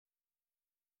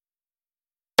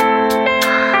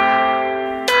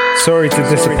Sorry to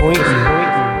disappoint you.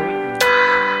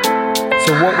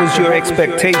 So what was your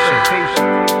expectation?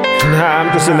 Nah,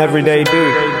 I'm just an everyday dude.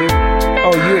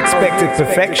 Oh, you expected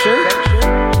perfection?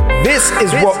 This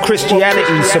is what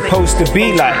Christianity is supposed to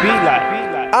be like.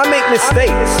 I make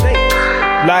mistakes.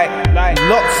 Like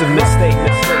lots of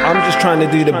mistakes. I'm just trying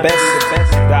to do the best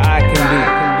that I can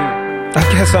do. I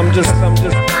guess I'm just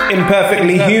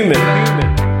imperfectly human.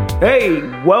 Hey,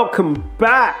 welcome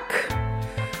back.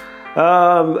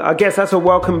 I guess that's a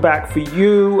welcome back for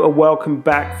you, a welcome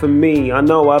back for me. I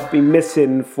know I've been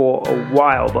missing for a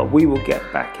while, but we will get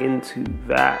back into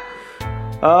that.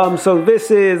 So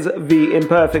this is the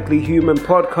Imperfectly Human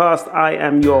podcast. I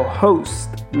am your host,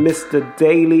 Mr.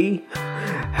 Daly.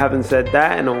 Haven't said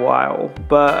that in a while,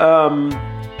 but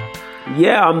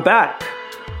yeah, I'm back.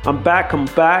 I'm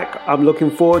back. I'm looking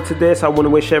forward to this. I want to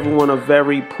wish everyone a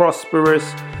very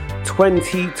prosperous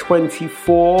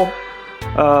 2024.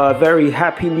 Very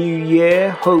happy new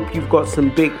year. Hope you've got some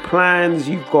big plans.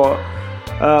 You've got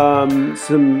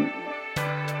some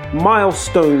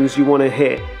milestones you want to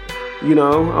hit. You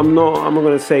know, I'm not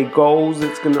going to say goals.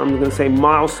 I'm going to say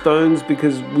milestones,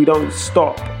 because we don't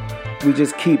stop. We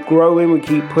just keep growing, we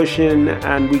keep pushing,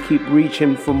 and we keep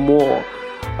reaching for more.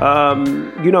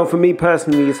 You know, for me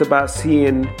personally, it's about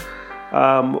seeing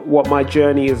what my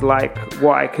journey is like,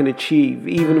 what I can achieve,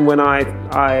 even when I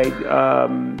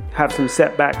have some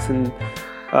setbacks and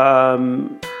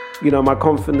you know, my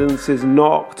confidence is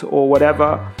knocked or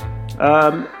whatever.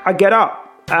 I get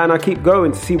up and I keep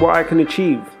going to see what I can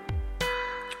achieve.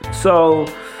 So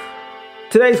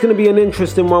today's going to be an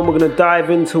interesting one. We're going to dive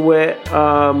into it.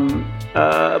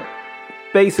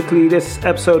 Basically, this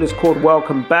episode is called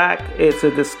Welcome Back. It's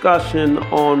a discussion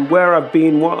on where I've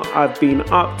been, what I've been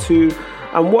up to,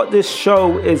 and what this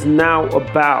show is now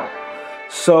about.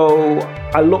 So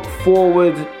I look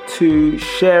forward to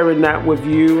sharing that with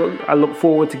you. I look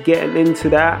forward to getting into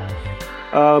that.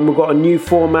 We've got a new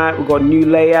format, we've got a new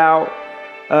layout,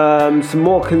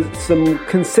 some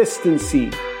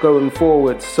consistency going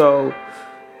forward. So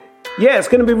yeah, it's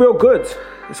going to be real good.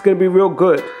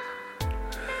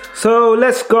 So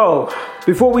let's go.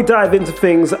 Before we dive into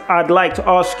things, I'd like to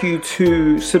ask you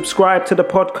to subscribe to the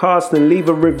podcast and leave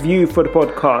a review for the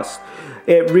podcast.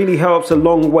 It really helps a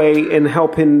long way in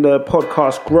helping the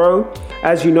podcast grow.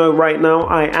 As you know, right now,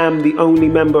 I am the only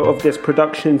member of this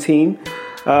production team.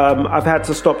 I've had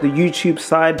to stop the YouTube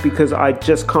side because I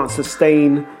just can't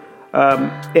sustain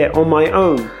it on my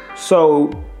own.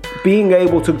 So being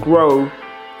able to grow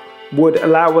would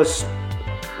allow us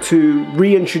to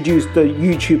reintroduce the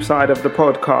YouTube side of the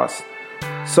podcast.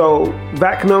 So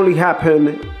that can only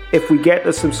happen if we get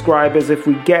the subscribers, if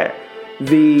we get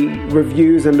the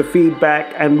reviews and the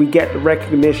feedback, and we get the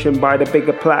recognition by the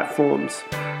bigger platforms.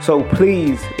 So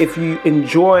please, if you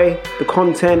enjoy the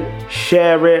content,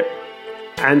 share it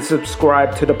and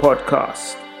subscribe to the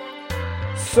podcast.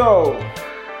 So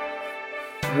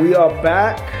we are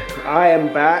back. I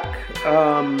am back.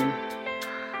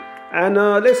 And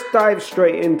let's dive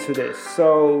straight into this.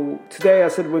 So today I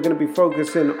said we're going to be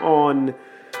focusing on,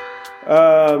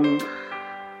 I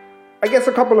guess,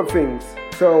 a couple of things.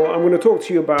 So I'm going to talk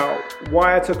to you about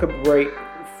why I took a break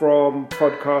from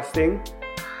podcasting,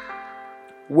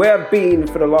 where I've been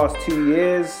for the last 2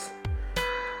 years,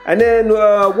 and then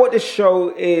what this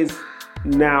show is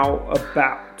now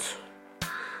about.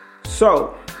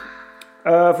 So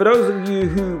for those of you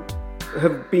who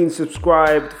have been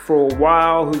subscribed for a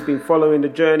while, who've been following the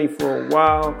journey for a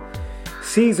while,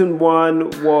 season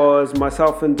 1 was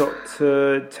myself and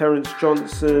Dr. Terence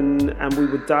Johnson, and we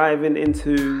were diving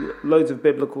into loads of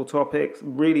biblical topics.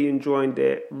 Really enjoyed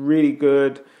it, really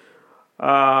good,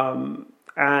 and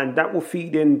that will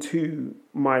feed into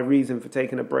my reason for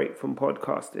taking a break from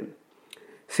podcasting.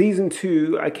 Season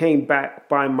 2, I came back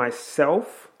by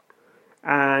myself,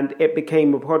 and it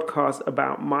became a podcast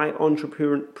about my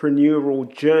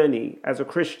entrepreneurial journey as a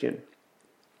Christian.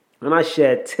 And I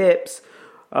shared tips.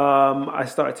 I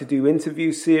started to do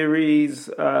interview series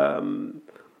and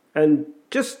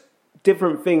just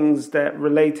different things that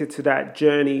related to that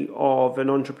journey of an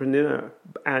entrepreneur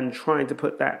and trying to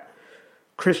put that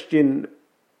Christian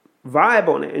vibe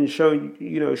on it and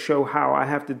show how I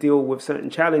have to deal with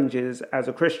certain challenges as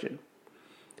a Christian.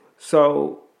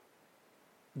 So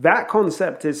that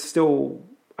concept is still,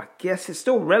 I guess it's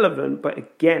still relevant, but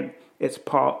again, it's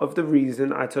part of the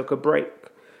reason I took a break.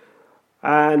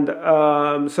 And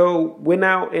so we're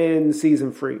now in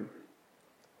season 3.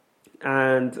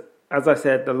 And as I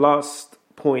said, the last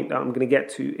point that I'm going to get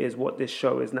to is what this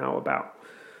show is now about.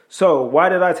 So why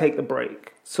did I take the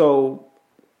break? So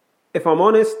if I'm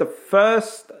honest, the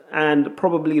first and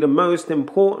probably the most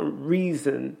important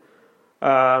reason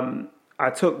I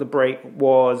took the break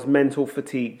was mental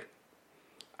fatigue.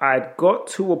 I'd got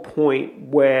to a point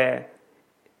where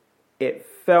it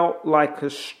felt like a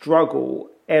struggle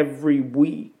every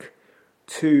week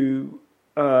to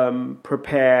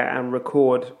prepare and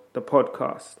record the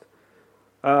podcast.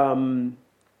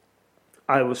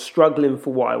 I was struggling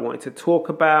for what I wanted to talk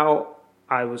about.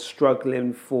 I was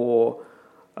struggling for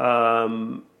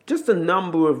just a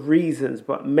number of reasons,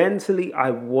 but mentally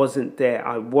I wasn't there.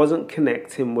 I wasn't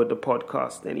connecting with the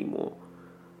podcast anymore.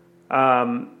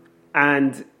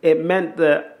 And it meant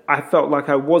that I felt like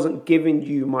I wasn't giving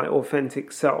you my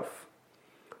authentic self.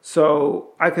 So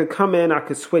I could come in, I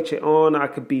could switch it on, I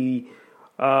could be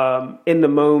in the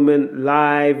moment,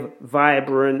 live,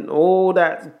 vibrant, all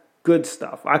that good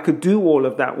stuff. I could do all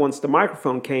of that once the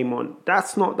microphone came on.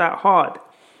 That's not that hard.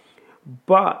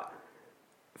 But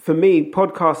for me,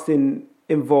 podcasting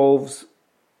involves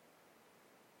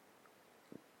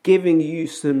giving you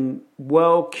some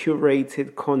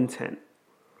well-curated content.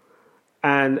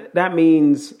 And that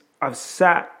means I've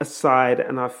sat aside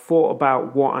and I've thought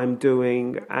about what I'm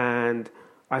doing, and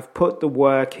I've put the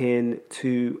work in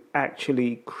to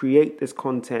actually create this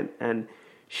content and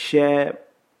share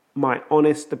my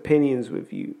honest opinions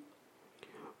with you.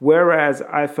 Whereas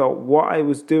I felt what I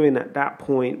was doing at that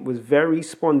point was very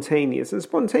spontaneous, and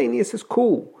spontaneous is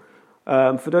cool.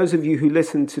 For those of you who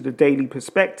listened to the Daily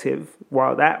Perspective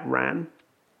while that ran,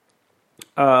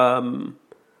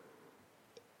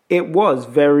 it was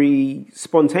very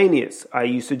spontaneous. I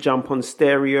used to jump on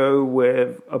stereo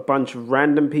with a bunch of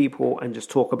random people and just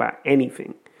talk about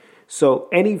anything. So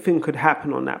anything could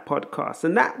happen on that podcast.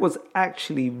 And that was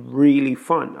actually really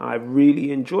fun. I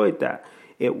really enjoyed that.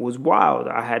 It was wild.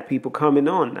 I had people coming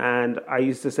on and I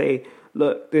used to say,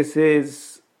 look, this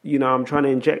is, I'm trying to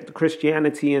inject the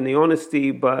Christianity and the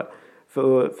honesty, but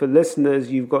for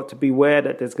listeners, you've got to beware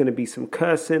that there's going to be some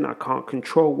cursing. I can't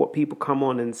control what people come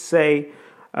on and say,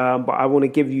 but I want to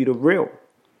give you the real.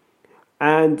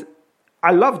 And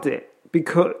I loved it,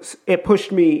 because it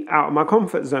pushed me out of my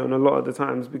comfort zone a lot of the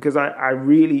times, because I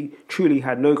really, truly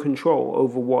had no control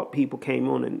over what people came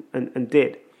on and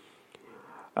did.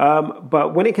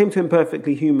 But when it came to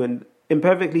Imperfectly Human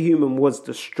was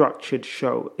the structured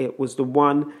show. It was the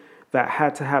one that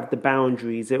had to have the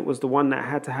boundaries. It was the one that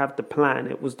had to have the plan.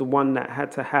 It was the one that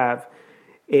had to have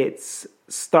its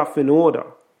stuff in order.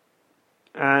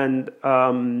 And,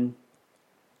 I'm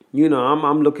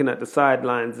looking at the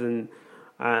sidelines and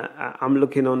I'm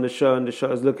looking on the show, and the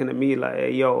show is looking at me like,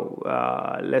 hey, yo,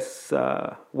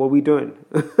 what we doing?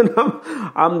 And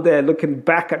I'm there looking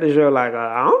back at the show like,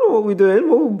 I don't know what we doing.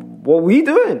 What we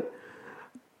doing?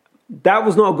 That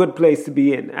was not a good place to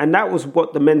be in. And that was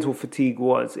what the mental fatigue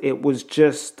was. It was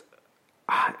just,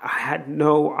 I had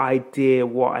no idea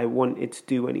what I wanted to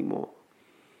do anymore.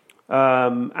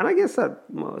 And I guess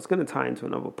it's going to tie into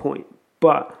another point.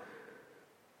 But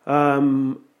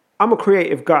I'm a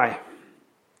creative guy.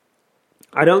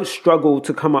 I don't struggle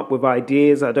to come up with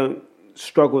ideas. I don't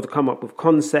struggle to come up with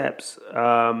concepts.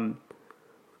 But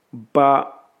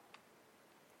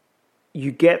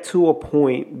you get to a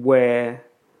point where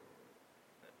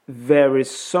there is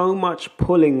so much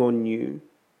pulling on you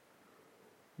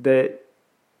that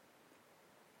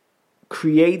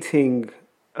creating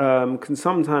can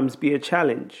sometimes be a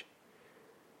challenge.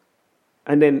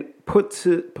 And then put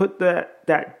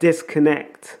that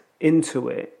disconnect into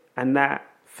it, and that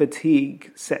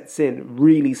fatigue sets in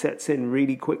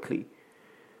really quickly,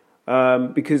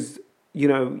 because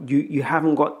you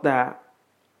haven't got that.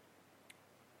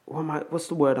 What's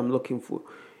the word I'm looking for?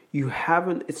 You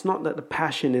haven't. It's not that the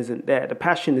passion isn't there. The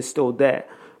passion is still there,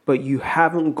 but you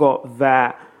haven't got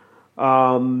that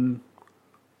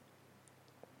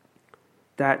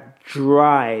that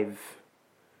drive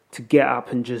to get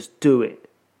up and just do it.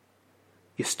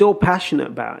 You're still passionate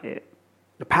about it.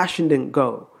 The passion didn't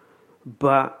go.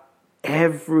 But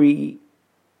every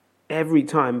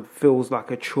time feels like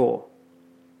a chore.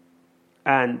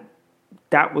 And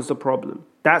that was the problem.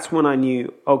 That's when I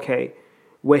knew, okay,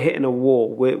 we're hitting a wall.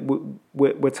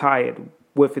 We're tired.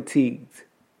 We're fatigued.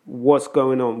 What's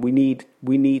going on? We need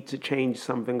to change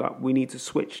something up. We need to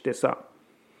switch this up.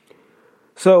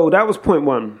 So that was point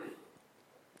one.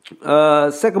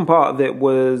 Second part of it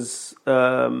was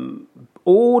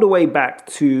all the way back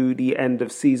to the end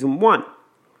of season 1.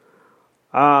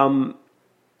 I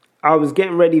was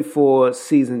getting ready for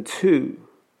season 2.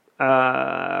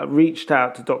 Reached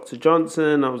out to Dr.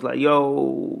 Johnson. I was like,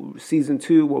 yo, season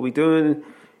 2, what we doing?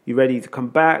 You ready to come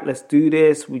back? Let's do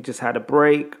this. We just had a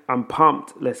break. I'm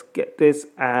pumped. Let's get this.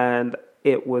 And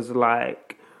it was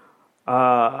like,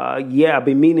 I've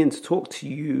been meaning to talk to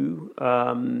you,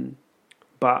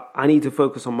 but I need to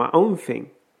focus on my own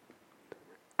thing.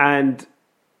 And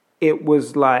it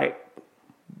was like,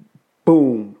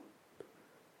 boom,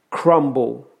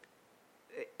 crumble.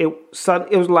 It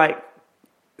was like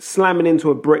slamming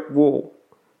into a brick wall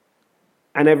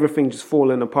and everything just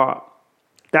falling apart.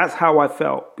 That's how I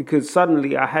felt, because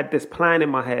suddenly I had this plan in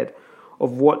my head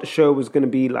of what the show was going to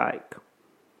be like.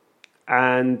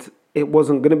 And it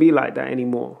wasn't going to be like that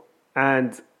anymore.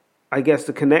 And I guess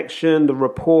the connection, the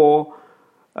rapport,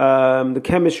 the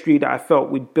chemistry that I felt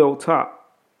we'd built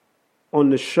up on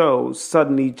the show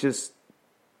suddenly just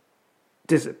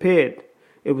disappeared.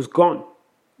 It was gone.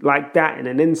 Like that, in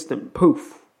an instant.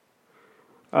 Poof.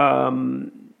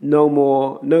 No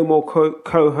more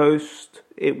co-host.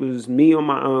 It was me on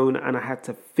my own, and I had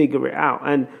to figure it out.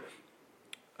 And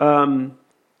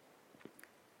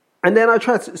then I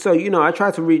tried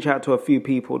to reach out to a few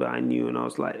people that I knew, and I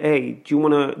was like, "Hey, do you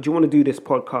want to do this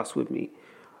podcast with me?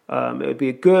 It would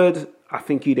be good. I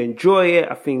think you'd enjoy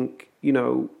it. I think,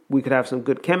 we could have some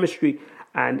good chemistry."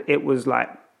 And it was like,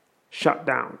 shut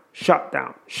down,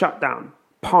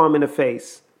 palm in the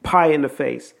face, pie in the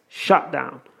face, shut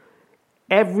down.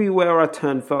 Everywhere I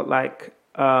turned felt like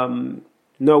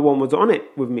no one was on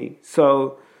it with me.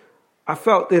 So I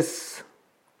felt this,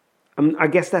 I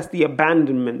guess that's the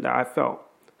abandonment that I felt.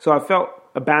 So I felt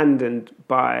abandoned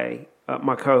by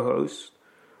my co-host.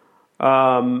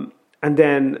 And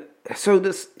then,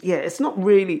 it's not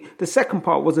really, the second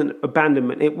part wasn't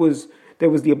abandonment. There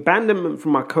was the abandonment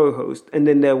from my co-host, and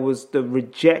then there was the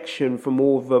rejection from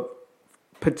all the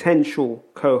potential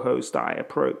co-hosts that I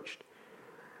approached.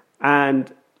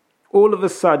 And all of a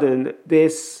sudden,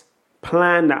 this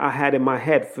plan that I had in my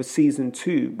head for season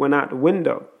 2 went out the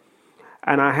window.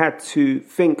 And I had to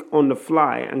think on the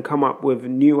fly and come up with a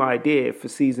new idea for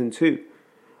season 2.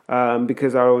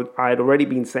 Because I had already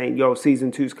been saying,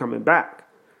 season 2's coming back.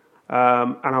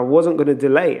 And I wasn't going to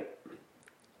delay it.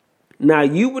 Now,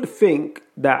 you would think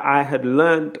that I had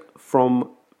learned from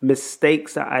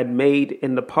mistakes that I'd made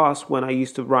in the past when I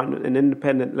used to run an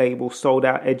independent label, Sold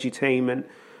Out Edutainment.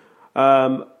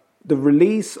 The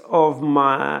release of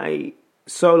my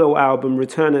solo album,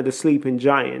 Return of the Sleeping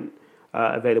Giant,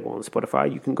 available on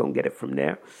Spotify. You can go and get it from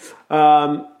there.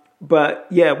 But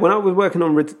yeah, when I was working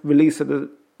on release of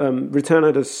the Return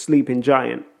of the Sleeping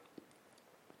Giant,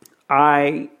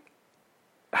 I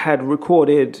had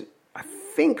recorded, I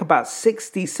think, about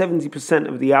 60-70%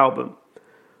 of the album.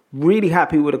 Really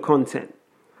happy with the content.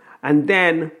 And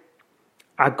then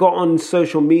I got on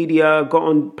social media, got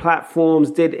on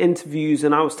platforms, did interviews,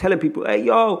 and I was telling people, hey,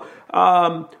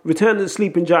 Return of the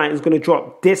Sleeping Giant is going to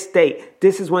drop this date.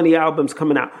 This is when the album's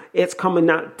coming out. It's coming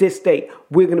out this date.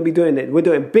 We're going to be doing it. We're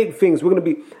doing big things. We're going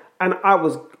to be... And I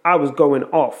was going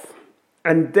off.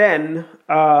 And then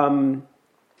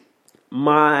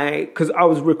because I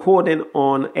was recording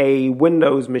on a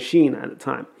Windows machine at the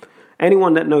time.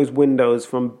 Anyone that knows Windows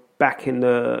from back in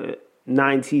the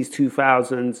 90s,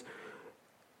 2000s,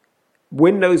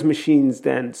 Windows machines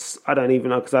then, I don't even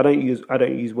know, because I don't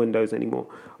use Windows anymore.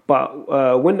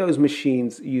 But Windows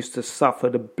machines used to suffer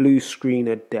the blue screen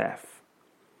of death.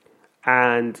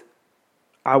 And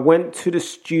I went to the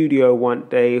studio one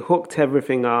day, hooked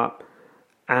everything up,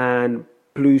 and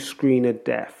blue screen of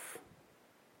death.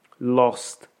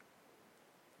 Lost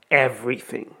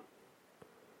everything.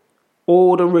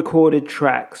 All the recorded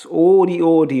tracks, all the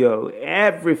audio,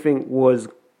 everything was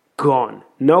gone.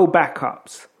 No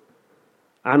backups.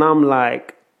 And I'm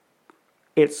like,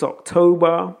 it's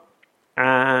October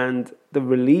and the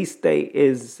release date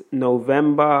is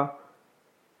November.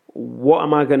 What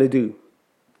am I going to do?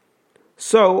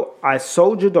 So I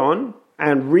soldiered on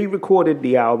and re-recorded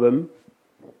the album.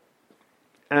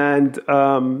 And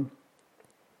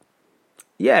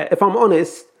if I'm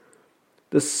honest,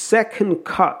 the second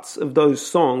cuts of those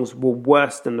songs were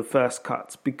worse than the first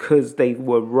cuts because they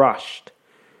were rushed.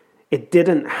 It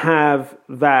didn't have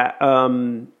that.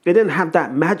 It didn't have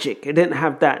that magic. It didn't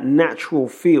have that natural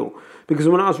feel. Because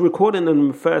when I was recording them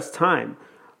the first time,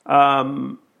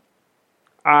 I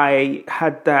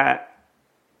had that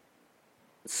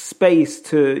space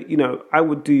to, I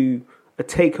would do a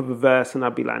take of a verse and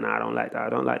I'd be like, nah, I don't like that. I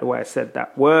don't like the way I said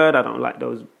that word. I don't like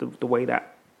the way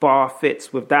that bar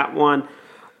fits with that one.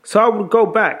 So I would go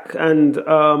back and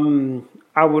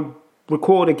I would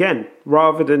record again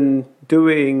rather than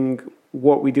doing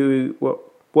what we do,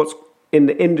 what's in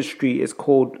the industry is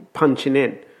called punching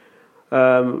in.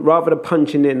 Rather than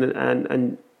punching in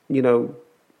and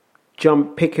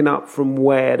picking up from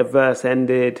where the verse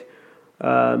ended,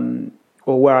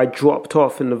 or where I dropped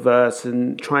off in the verse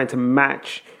and trying to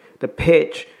match the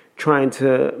pitch, trying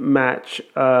to match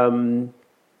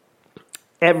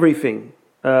everything.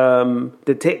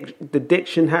 The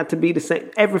diction had to be the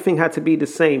same. Everything had to be the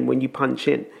same when you punch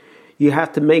in. You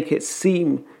have to make it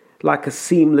seem like a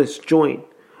seamless joint.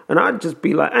 And I'd just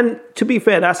be like, and to be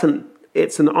fair,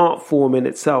 it's an art form in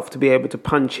itself to be able to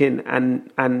punch in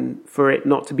and for it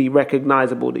not to be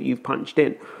recognizable that you've punched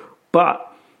in.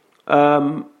 But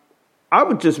I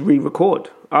would just re-record.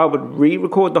 I would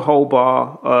re-record the whole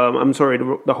bar.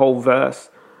 The whole verse,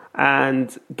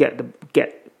 and get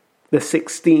the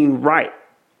 16 right,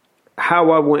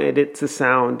 how I wanted it to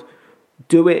sound.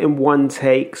 Do it in one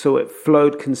take so it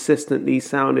flowed consistently,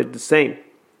 sounded the same.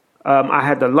 I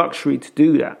had the luxury to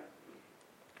do that.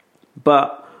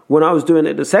 But when I was doing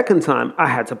it the second time, I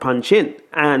had to punch in.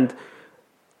 And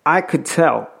I could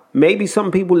tell. Maybe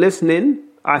some people listening,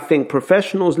 I think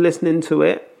professionals listening to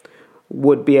it,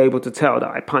 would be able to tell that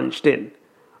I punched in.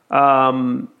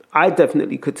 I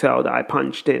definitely could tell that I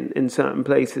punched in certain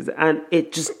places. And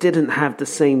it just didn't have the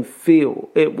same feel.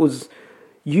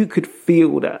 You could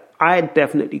feel that. I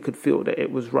definitely could feel that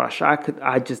it was rush.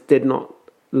 I just did not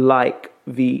like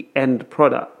the end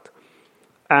product.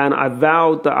 And I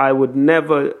vowed that I would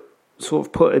never sort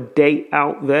of put a date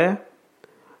out there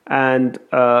and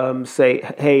say,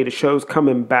 hey, the show's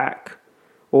coming back,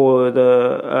 or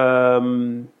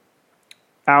the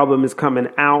album is coming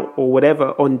out, or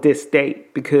whatever, on this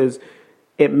date, because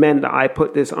it meant that I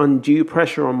put this undue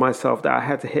pressure on myself that I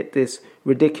had to hit this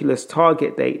ridiculous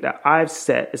target date that I've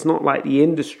set. It's not like the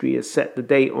industry has set the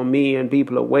date on me and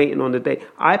people are waiting on the date.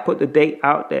 I put the date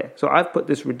out there. So I've put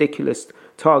this ridiculous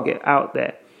target out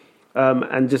there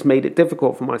and just made it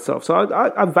difficult for myself. So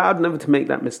I vowed never to make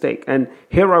that mistake. And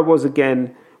here I was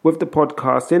again with the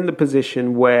podcast in the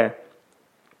position where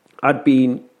I'd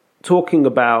been talking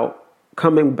about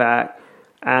coming back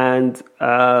and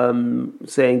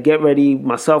saying, get ready,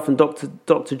 myself and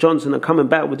Dr. Johnson are coming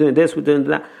back, we're doing this, we're doing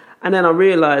that. And then I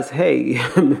realized, hey,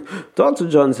 Dr.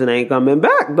 Johnson ain't coming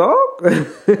back, dog.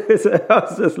 So I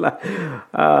was just like,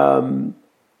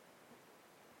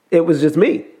 it was just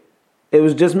me. It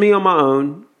was just me on my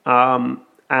own.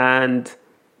 And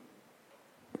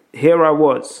here I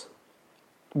was.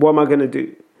 What am I going to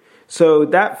do? So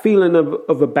that feeling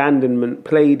of abandonment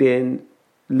played in,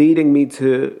 leading me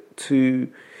to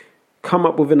come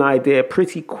up with an idea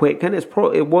pretty quick. And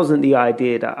it wasn't the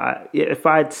idea that if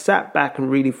I had sat back and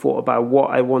really thought about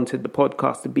what I wanted the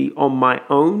podcast to be on my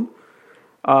own,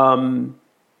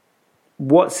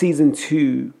 what season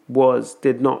 2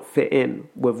 did not fit in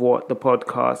with what the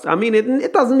podcast. I mean,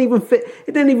 it doesn't even fit.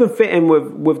 It didn't even fit in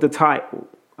with the title.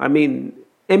 I mean,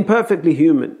 Imperfectly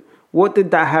Human. What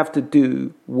did that have to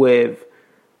do with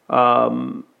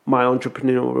my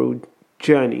entrepreneurial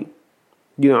journey?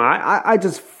 You know, I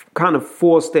just kind of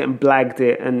forced it and blagged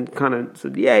it and kind of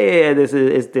said, yeah, this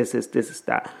is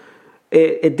that.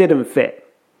 It didn't fit.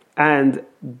 And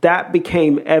that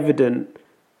became evident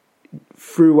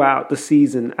throughout the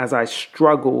season as I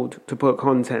struggled to put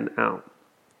content out.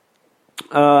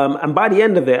 And by the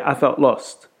end of it, I felt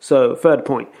lost. So, third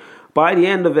point. By the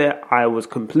end of it, I was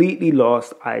completely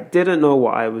lost. I didn't know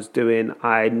what I was doing.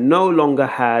 I no longer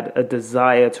had a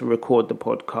desire to record the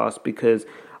podcast because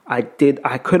I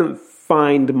couldn't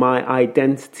find my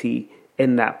identity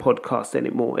in that podcast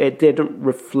anymore. It didn't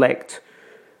reflect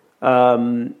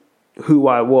who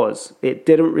I was. It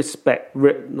didn't reflect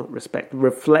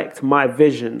my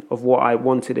vision of what I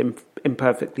wanted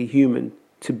Imperfectly Human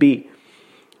to be.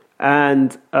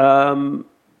 And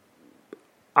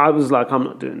I was like, I'm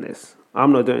not doing this.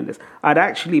 I'd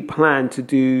actually planned to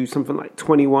do something like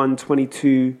 21,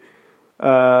 22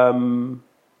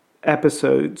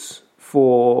 episodes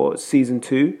for season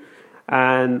 2.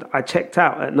 And I checked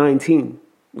out at 19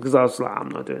 because I was like, I'm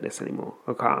not doing this anymore.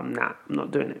 Okay, I'm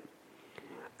not doing it.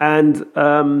 And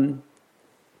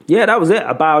that was it.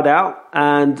 I bowed out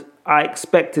and I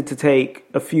expected to take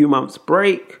a few months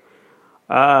break.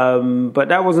 But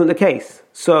that wasn't the case.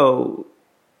 So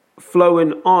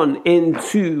flowing on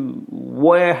into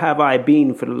where have I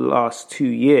been for the last 2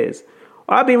 years?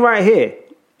 I've been right here.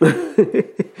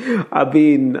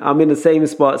 I'm in the same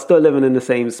spot, still living in the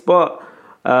same spot.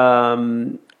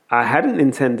 I hadn't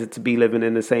intended to be living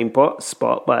in the same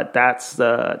spot, but that's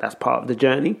part of the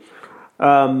journey.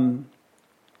 Over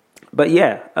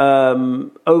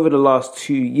the last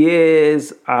 2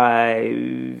 years,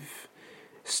 I've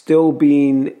still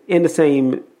been in the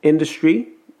same industry.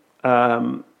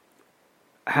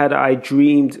 Had I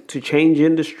dreamed to change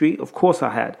industry? Of course I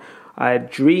had. I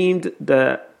had dreamed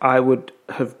that I would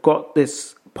have got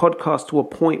this podcast to a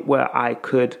point where I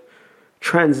could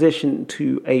transition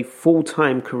to a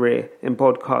full-time career in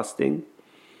podcasting.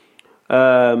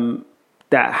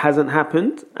 That hasn't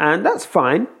happened, and that's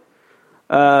fine.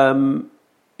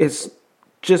 it's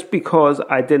just because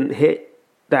I didn't hit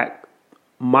that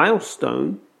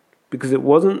milestone, because it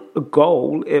wasn't a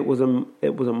goal, it was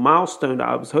a milestone that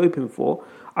I was hoping for.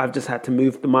 I've just had to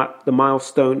move the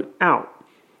milestone out.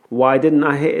 Why didn't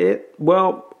I hit it?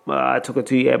 Well, I took a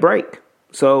 2-year break.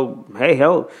 So, hey,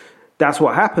 hell, that's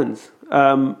what happens.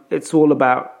 It's all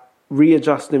about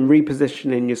readjusting,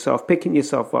 repositioning yourself, picking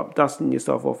yourself up, dusting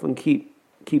yourself off, and keep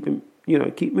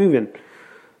moving.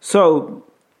 So,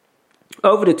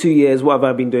 over the 2 years, what have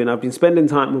I been doing? I've been spending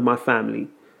time with my family.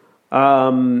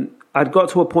 I'd got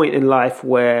to a point in life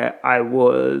where I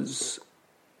was,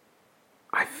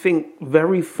 I think,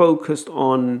 very focused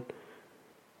on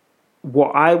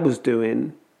what I was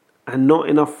doing and not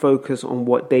enough focus on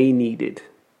what they needed.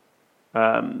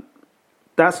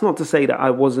 That's not to say that I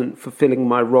wasn't fulfilling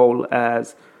my role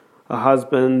as a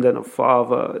husband and a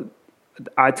father.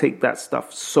 I take that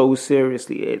stuff so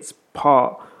seriously.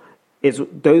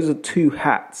 Those are two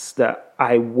hats that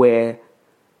I wear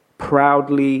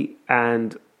proudly,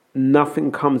 and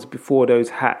nothing comes before those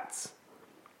hats.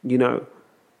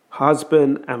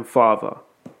 Husband and father.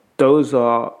 Those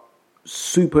are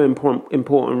super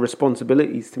important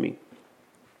responsibilities to me.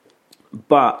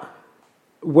 But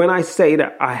when I say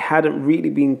that I hadn't really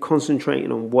been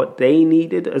concentrating on what they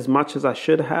needed as much as I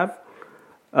should have,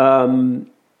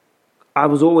 I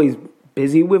was always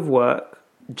busy with work,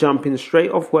 jumping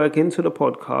straight off work into the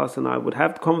podcast, and I would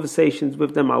have conversations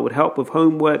with them. I would help with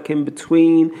homework in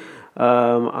between.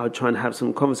 I would try and have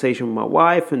some conversation with my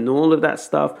wife and all of that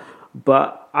stuff.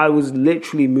 But I was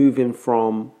literally moving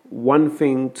from one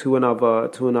thing to another,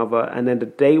 and then the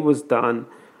day was done,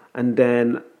 and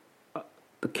then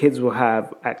the kids will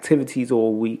have activities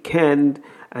all weekend,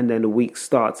 and then the week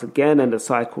starts again, and the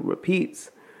cycle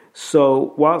repeats.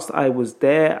 So whilst I was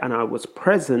there and I was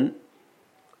present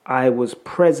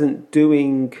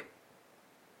doing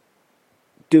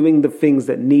the things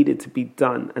that needed to be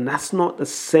done. And that's not the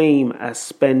same as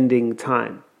spending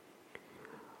time.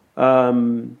 For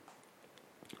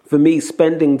me,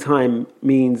 spending time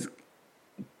means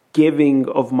giving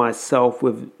of myself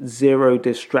with zero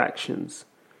distractions.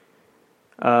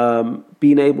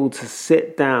 Being able to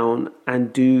sit down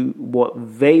and do what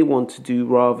they want to do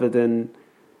rather than,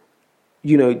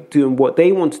 doing what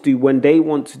they want to do when they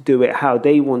want to do it, how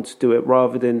they want to do it,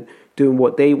 rather than doing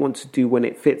what they want to do when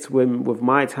it fits with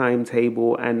my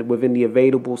timetable and within the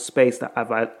available space that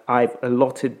I've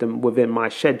allotted them within my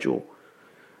schedule.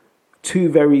 Two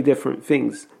very different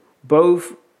things.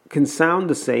 Both can sound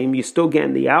the same. You're still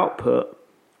getting the output,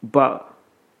 but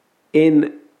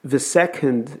in the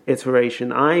second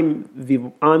iteration, I'm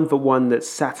the one that's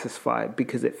satisfied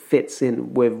because it fits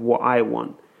in with what I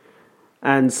want.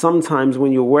 And sometimes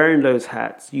when you're wearing those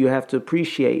hats, you have to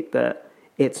appreciate that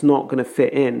it's not going to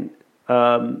fit in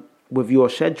with your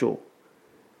schedule.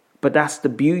 But that's the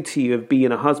beauty of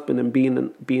being a husband and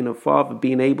being a father,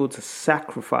 being able to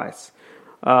sacrifice.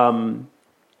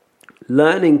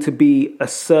 Learning to be a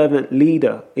servant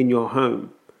leader in your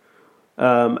home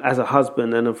as a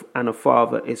husband and a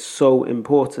father is so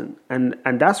important.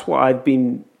 And that's what I've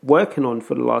been working on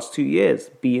for the last 2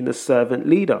 years, being a servant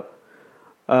leader.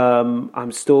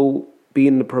 I'm still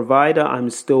being the provider. I'm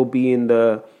still being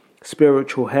the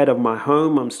spiritual head of my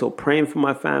home. I'm still praying for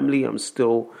my family. I'm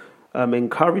still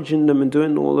encouraging them and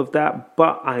doing all of that.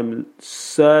 But I'm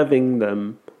serving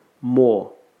them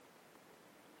more.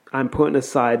 I'm putting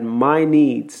aside my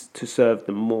needs to serve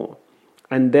them more.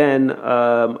 And then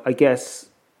I guess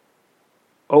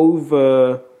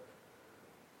over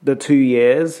the 2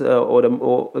 years, or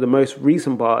the most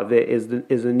recent part of it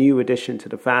is a new addition to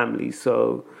the family.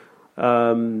 So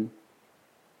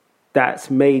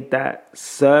that's made that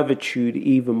servitude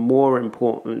even more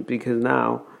important, because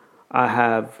now I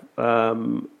have a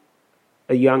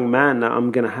young man that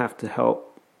I'm going to have to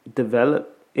help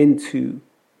develop into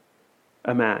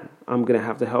a man. I'm going to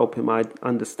have to help him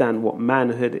understand what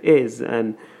manhood is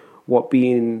and what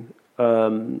being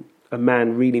a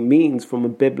man really means from a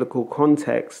biblical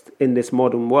context in this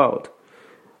modern world,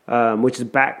 which is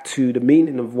back to the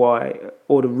meaning of why,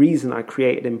 or the reason I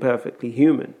created Imperfectly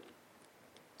Human.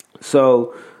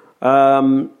 So,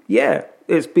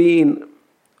 it's been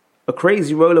a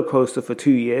crazy roller coaster for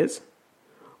 2 years,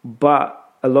 but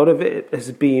a lot of it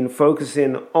has been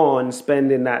focusing on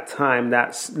spending that time,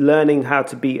 that's learning how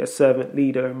to be a servant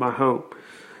leader in my home.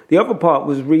 The other part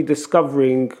was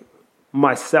rediscovering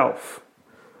myself.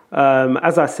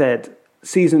 As I said,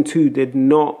 season 2 did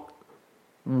not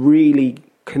really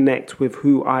connect with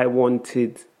who I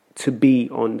wanted to be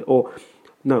on, or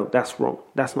no, that's wrong.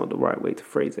 That's not the right way to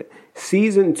phrase it.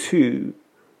 Season 2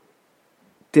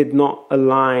 did not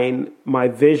align my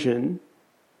vision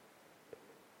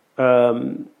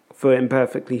for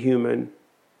Imperfectly Human.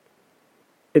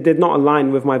 It did not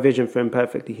align with my vision for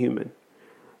Imperfectly Human.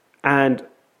 And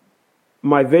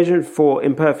my vision for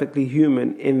Imperfectly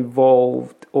Human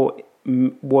involved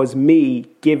was me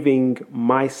giving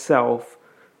myself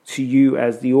to you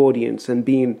as the audience and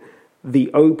being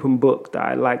the open book that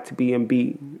I like to be and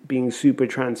being super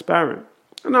transparent.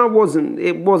 And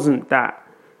it wasn't that.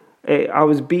 It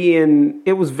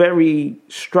was very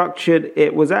structured.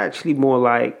 It was actually more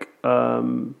like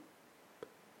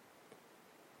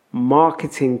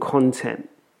marketing content,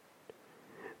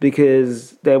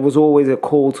 because there was always a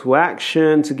call to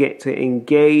action to get to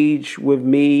engage with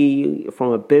me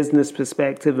from a business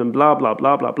perspective and blah, blah,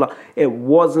 blah, blah, blah. It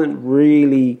wasn't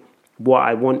really what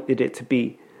I wanted it to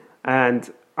be.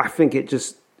 And I think it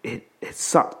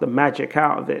sucked the magic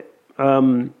out of it.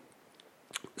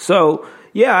 So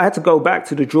I had to go back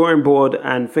to the drawing board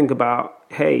and think about,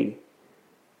 hey,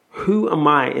 who am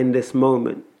I in this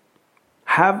moment?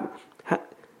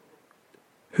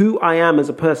 Who I am as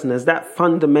a person, has that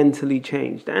fundamentally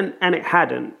changed? And it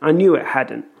hadn't. I knew it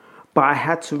hadn't. But I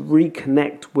had to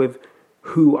reconnect with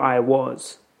who I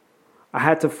was. I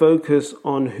had to focus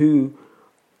on who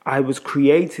I was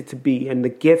created to be and the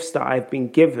gifts that I've been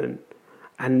given,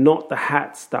 and not the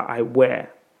hats that I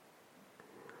wear.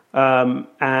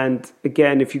 And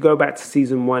again, if you go back to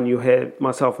season 1, you'll hear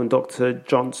myself and Dr.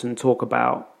 Johnson talk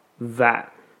about that.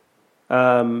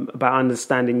 About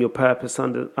understanding your purpose,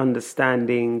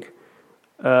 understanding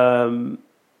your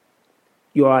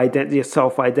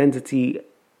self-identity,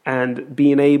 and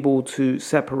being able to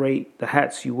separate the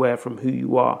hats you wear from who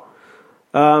you are.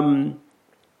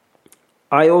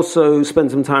 I also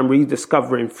spent some time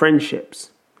rediscovering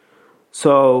friendships.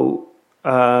 So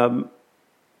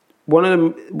one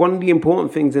of the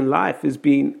important things in life is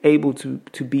being able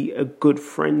to be a good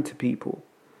friend to people.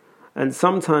 And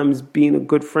sometimes being a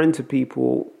good friend to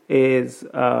people is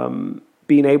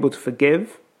being able to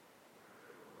forgive,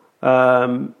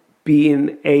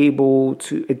 being able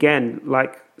to, again,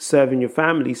 like serving your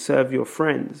family, serve your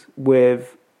friends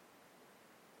with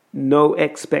no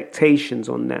expectations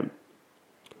on them.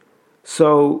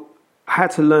 So I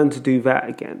had to learn to do that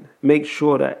again. Make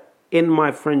sure that in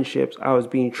my friendships, I was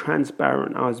being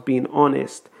transparent, I was being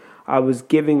honest, I was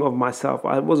giving of myself.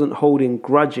 I wasn't holding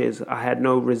grudges. I had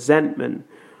no resentment.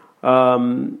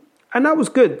 And that was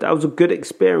good. That was a good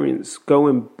experience,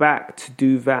 going back to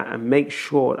do that and make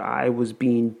sure that I was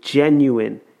being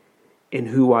genuine in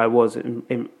who I was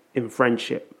in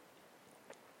friendship.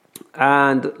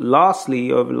 And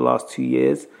lastly, over the last 2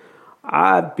 years,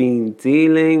 I've been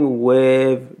dealing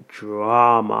with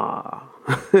drama.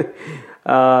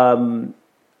 And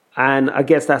I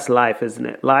guess that's life, isn't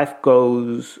it? Life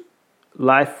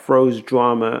throws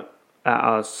drama at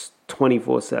us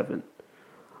 24/7.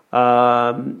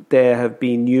 There have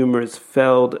been numerous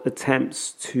failed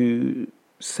attempts to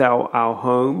sell our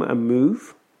home and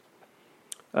move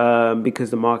because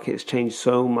the market has changed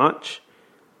so much.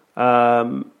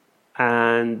 And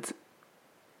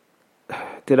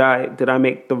did I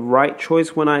make the right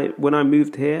choice when I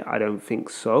moved here? I don't think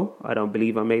so. I don't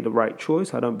believe I made the right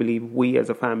choice. I don't believe we as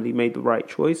a family made the right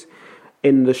choice.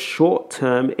 In the short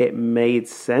term, it made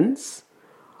sense,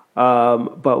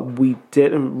 but we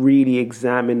didn't really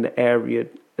examine the area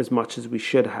as much as we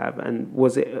should have. And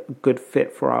was it a good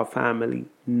fit for our family?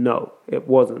 No, it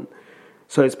wasn't.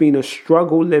 So it's been a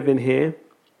struggle living here,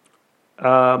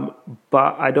 but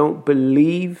I don't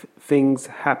believe things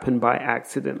happen by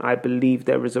accident. I believe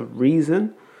there is a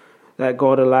reason that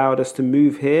God allowed us to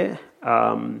move here.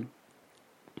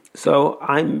 So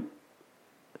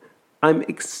I'm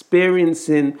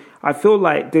experiencing, I feel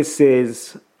like this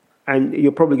is, and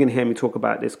you're probably going to hear me talk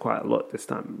about this quite a lot this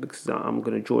time because I'm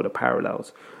going to draw the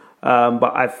parallels.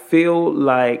 But I feel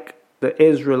like the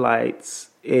Israelites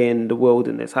in the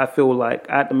wilderness, I feel like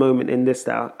at the moment in this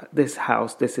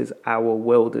house, this is our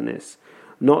wilderness.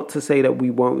 Not to say that we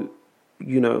won't,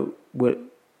 we're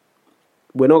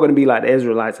not going to be like the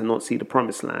Israelites and not see the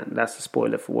promised land. That's a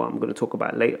spoiler for what I'm going to talk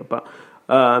about later. But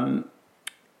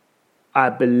I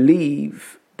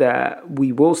believe that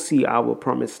we will see our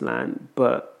promised land,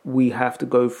 but we have to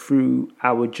go through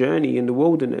our journey in the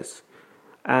wilderness.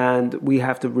 And we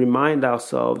have to remind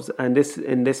ourselves, and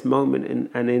in this moment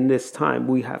and in this time,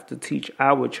 we have to teach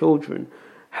our children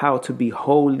how to be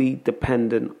wholly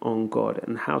dependent on God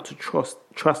and how to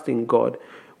trust in God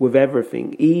with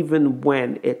everything, even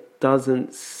when it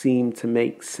doesn't seem to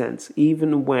make sense,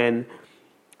 even when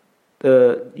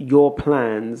your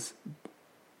plans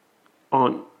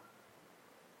aren't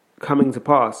coming to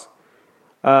pass.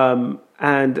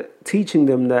 and teaching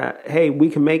them that, hey, we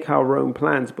can make our own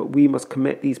plans, but we must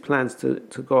commit these plans to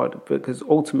God, because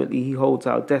ultimately he holds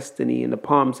our destiny in the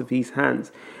palms of his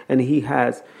hands, and he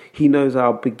knows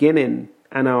our beginning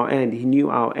and our end. He knew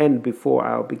our end before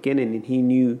our beginning, and he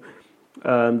knew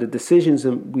the decisions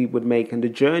that we would make and the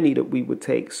journey that we would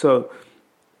take. So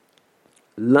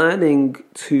learning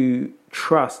to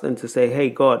trust and to say, hey,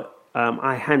 God,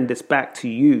 I hand this back to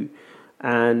you,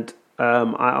 and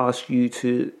I ask you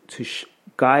to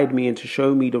guide me and to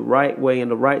show me the right way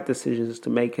and the right decisions to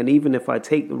make. And even if I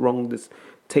take the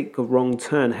wrong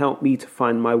turn, help me to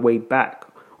find my way back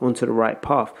onto the right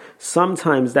path.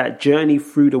 Sometimes that journey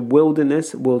through the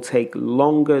wilderness will take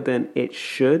longer than it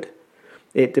should.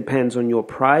 It depends on your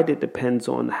pride. It depends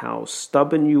on how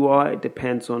stubborn you are. It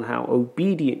depends on how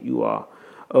obedient you are.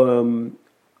 The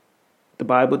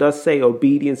Bible does say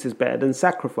obedience is better than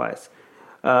sacrifice.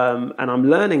 And I'm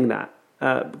learning that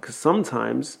because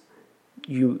sometimes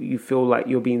you feel like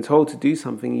you're being told to do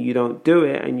something and you don't do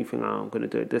it, and you think, I'm going to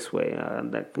do it this way.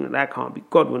 That can't be.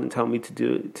 God wouldn't tell me to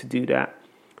do that.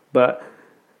 But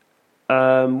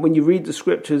when you read the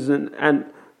scriptures and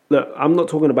look, I'm not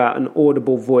talking about an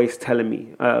audible voice telling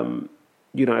me.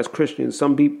 As Christians,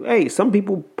 some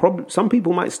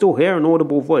people might still hear an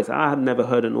audible voice. I have never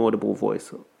heard an audible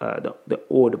voice, the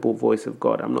audible voice of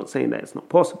God. I'm not saying that it's not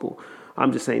possible.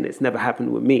 I'm just saying it's never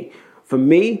happened with me. For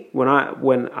me, when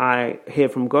I hear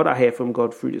from God, I hear from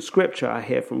God through the scripture. I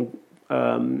hear from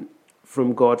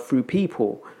God through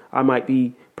people. I might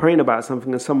be praying about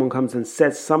something and someone comes and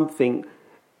says something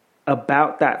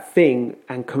about that thing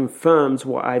and confirms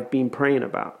what I've been praying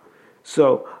about.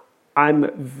 So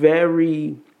I'm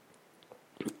very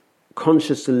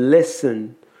conscious to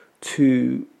listen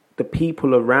to the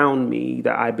people around me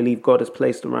that I believe God has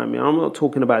placed around me. I'm not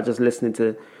talking about just listening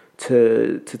to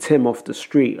Tim off the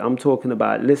street. I'm talking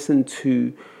about listen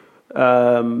to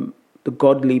the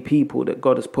godly people that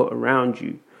God has put around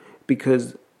you,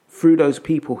 because through those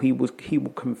people, He will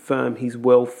confirm His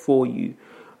will for you.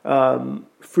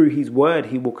 Through His word,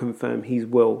 He will confirm His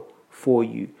will for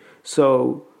you.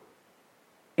 So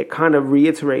it kind of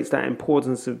reiterates that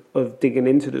importance of digging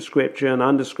into the scripture and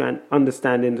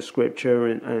understanding the scripture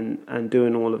and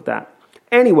doing all of that.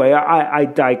 Anyway, I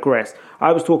digress.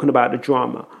 I was talking about the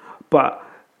drama. But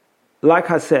like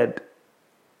I said,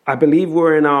 I believe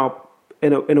we're in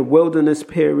a wilderness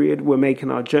period. We're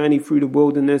making our journey through the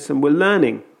wilderness and we're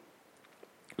learning.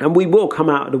 And we will come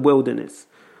out of the wilderness.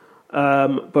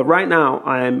 But right now,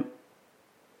 I'm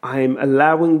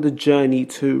allowing the journey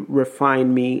to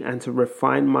refine me and to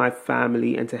refine my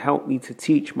family and to help me to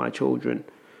teach my children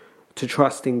to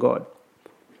trust in God.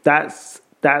 That's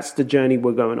the journey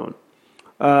we're going on.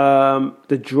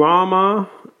 The drama,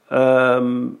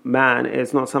 man,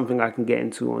 it's not something I can get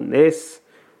into on this.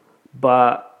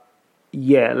 But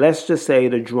yeah, let's just say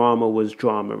the drama was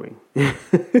dramaing. I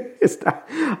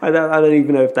don't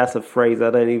even know if that's a phrase. I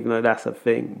don't even know if that's a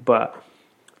thing. But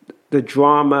the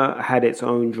drama had its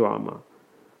own drama.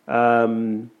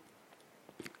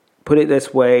 Put it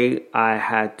this way, I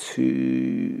had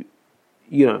to,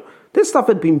 this stuff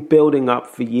had been building up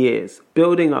for years, but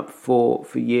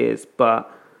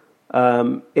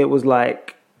it was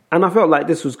like, and I felt like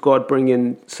this was God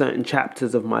bringing certain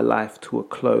chapters of my life to a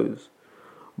close.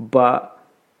 But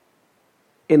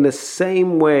in the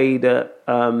same way that,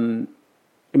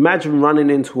 imagine running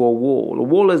into a wall. A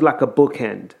wall is like a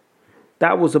bookend.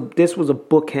 This was a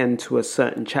bookend to a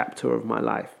certain chapter of my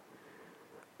life.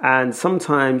 And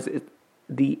sometimes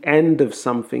the end of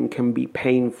something can be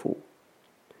painful.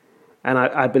 And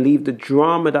I believe the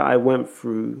drama that I went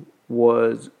through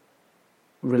was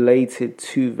related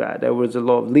to that. There was a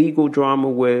lot of legal drama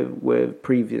with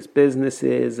previous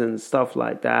businesses and stuff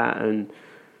like that. And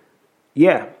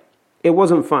yeah, it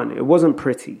wasn't fun. It wasn't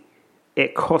pretty.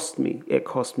 It cost me. It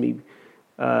cost me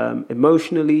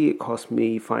emotionally. It cost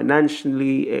me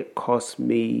financially. It cost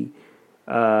me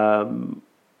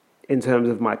in terms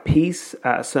of my peace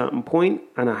at a certain point.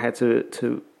 And I had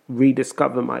to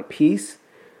rediscover my peace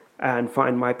and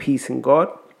find my peace in God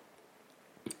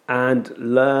and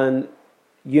learn,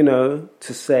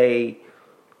 to say,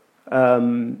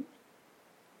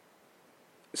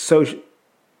 so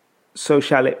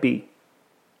shall it be.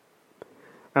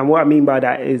 And what I mean by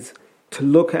that is to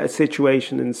look at a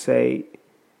situation and say,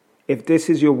 if this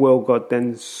is your will, God,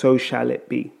 then so shall it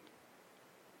be.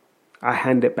 I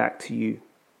hand it back to you.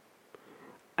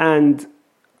 And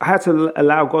I had to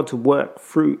allow God to work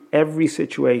through every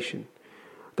situation.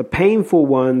 The painful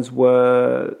ones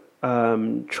were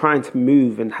trying to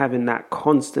move and having that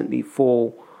constantly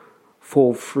fall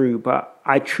through. But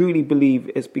I truly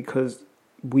believe it's because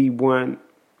we weren't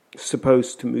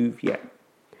supposed to move yet.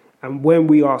 And when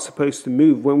we are supposed to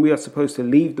move, when we are supposed to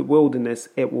leave the wilderness,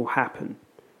 it will happen.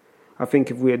 I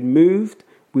think if we had moved,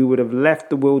 we would have left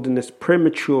the wilderness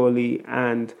prematurely,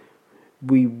 and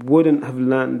we wouldn't have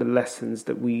learned the lessons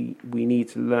that we need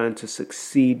to learn to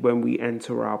succeed when we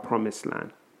enter our promised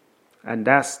land. And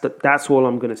that's all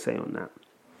I'm going to say on that.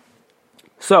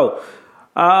 So,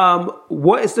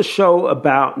 what is the show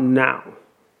about now?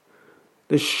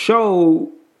 The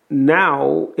show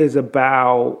now is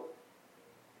about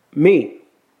me.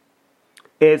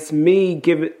 It's me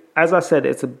giving, as I said,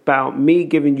 it's about me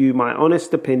giving you my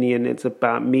honest opinion. It's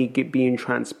about me being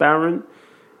transparent.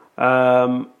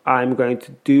 I'm going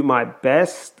to do my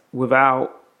best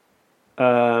without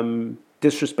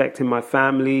disrespecting my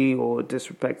family or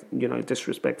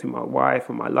disrespecting my wife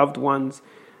or my loved ones.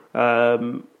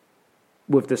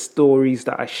 With the stories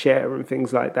that I share and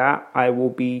things like that, I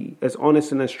will be as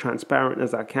honest and as transparent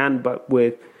as I can, but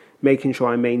with making sure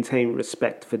I maintain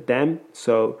respect for them.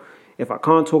 So if I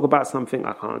can't talk about something,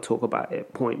 I can't talk about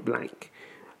it point blank.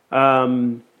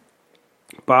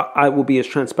 But I will be as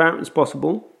transparent as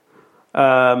possible,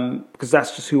 because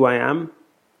that's just who I am.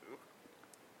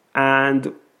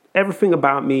 And everything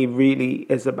about me really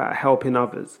is about helping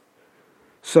others.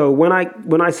 So when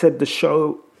I said the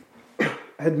show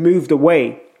had moved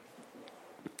away,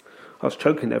 I was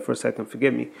choking there for a second,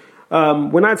 forgive me.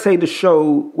 When I said the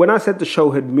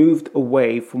show had moved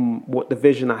away from what the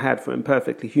vision I had for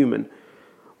Imperfectly Human,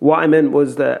 what I meant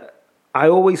was that I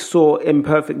always saw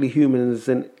Imperfectly Human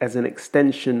as an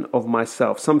extension of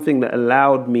myself, something that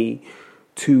allowed me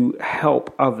to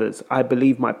help others. I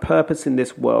believe my purpose in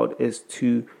this world is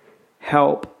to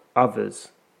help others.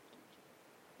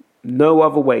 No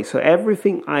other way. So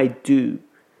everything I do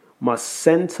must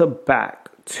center back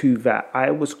to that. I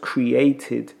was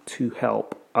created to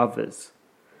help others.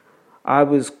 I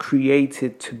was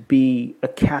created to be a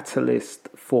catalyst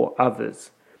for others.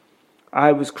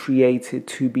 I was created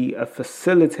to be a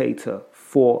facilitator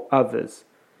for others.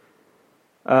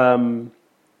 And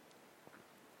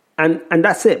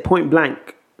that's it, point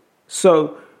blank.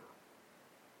 So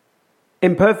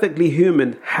Imperfectly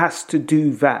Human has to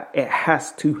do that. It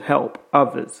has to help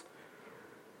others.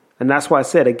 And that's why I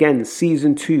said, again,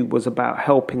 season 2 was about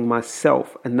helping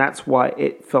myself. And that's why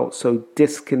it felt so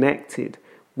disconnected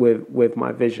with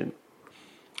my vision.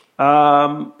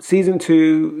 Season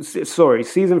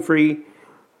 3,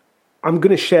 I'm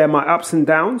going to share my ups and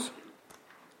downs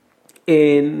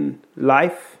in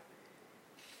life,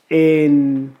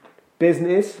 in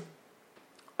business,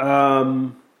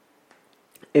 in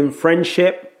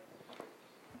friendship.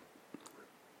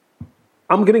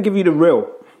 I'm going to give you the real.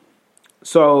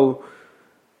 So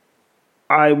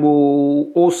I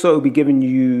will also be giving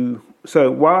you.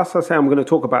 So whilst I say I'm going to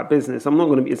talk about business, it's not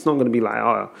going to be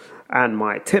like, and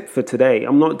my tip for today.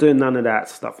 I'm not doing none of that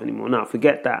stuff anymore. No,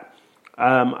 forget that.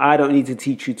 I don't need to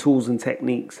teach you tools and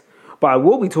techniques, but I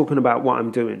will be talking about what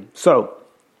I'm doing. So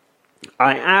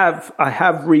I have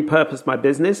repurposed my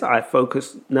business. I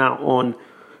focus now on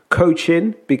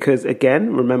coaching because,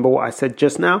 again, remember what I said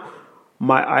just now.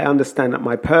 I understand that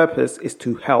my purpose is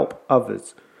to help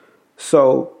others.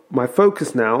 So my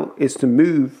focus now is to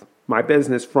move my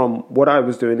business from what I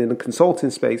was doing in the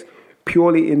consulting space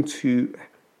purely into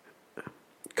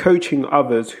coaching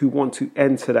others who want to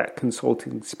enter that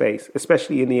consulting space,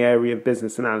 especially in the area of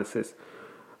business analysis.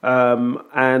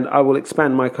 And I will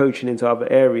expand my coaching into other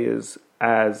areas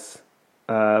as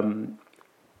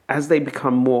they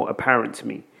become more apparent to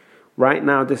me. Right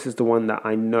now, this is the one that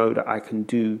I know that I can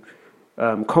do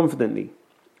confidently.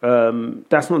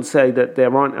 That's not to say that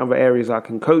there aren't other areas I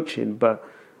can coach in, but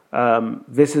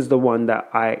this is the one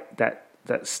that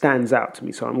stands out to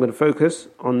me. So I'm going to focus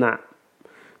on that.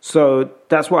 So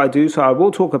that's what I do. So I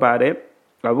will talk about it.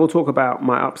 I will talk about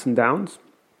my ups and downs.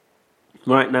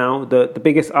 Right now, the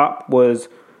biggest up was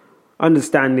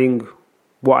understanding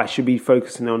what I should be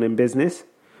focusing on in business.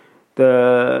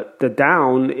 The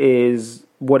down is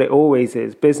what it always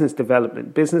is, business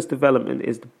development. Business development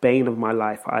is the bane of my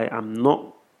life. I am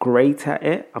not great at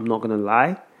it. I'm not going to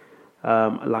lie.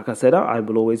 Like I said, I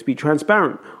will always be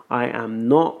transparent. I am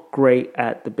not great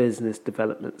at the business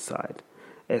development side,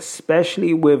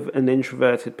 especially with an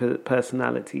introverted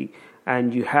personality.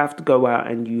 And you have to go out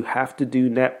and you have to do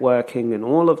networking and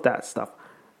all of that stuff.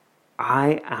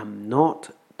 I am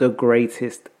not the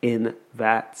greatest in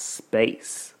that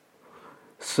space.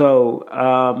 So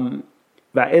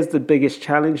that is the biggest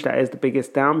challenge. That is the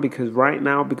biggest down, because right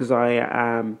now, because I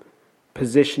am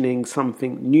positioning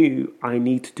something new, I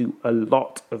need to do a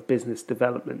lot of business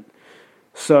development.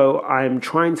 So I'm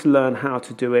trying to learn how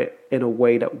to do it in a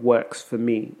way that works for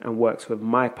me and works with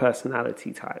my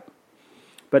personality type.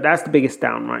 But that's the biggest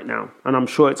down right now. And I'm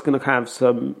sure it's going to have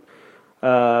some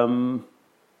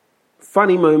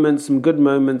funny moments, some good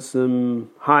moments, some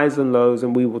highs and lows,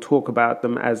 and we will talk about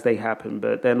them as they happen,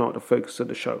 but they're not the focus of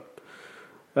the show.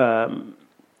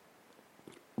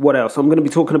 What else? I'm going to be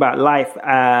talking about life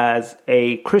as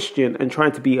a Christian and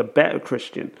trying to be a better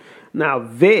Christian. Now,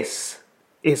 this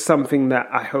is something that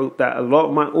I hope that a lot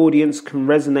of my audience can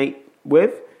resonate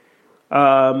with.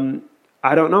 I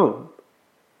don't know.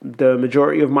 The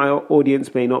majority of my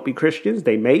audience may not be Christians.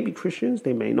 They may be Christians.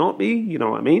 They may not be. You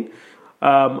know what I mean?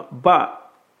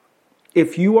 But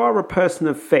if you are a person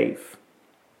of faith,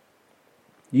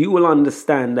 you will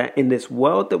understand that in this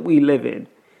world that we live in,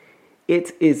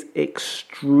 it is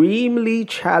extremely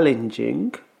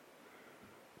challenging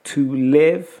to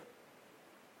live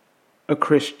a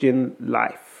Christian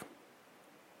life.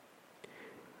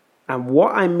 And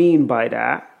what I mean by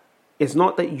that is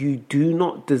not that you do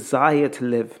not desire to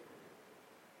live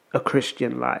a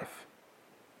Christian life.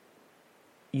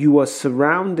 You are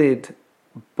surrounded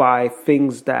by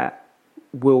things that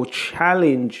will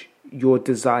challenge your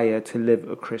desire to live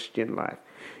a Christian life.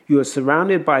 You are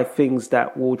surrounded by things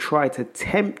that will try to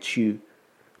tempt you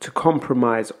to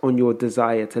compromise on your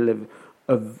desire to live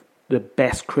the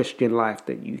best Christian life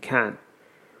that you can.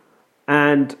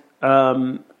 And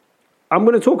I'm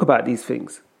going to talk about these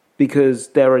things because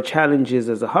there are challenges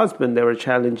as a husband, there are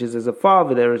challenges as a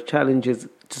father, there are challenges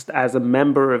just as a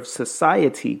member of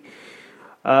society.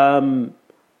 And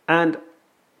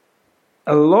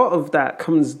a lot of that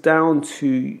comes down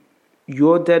to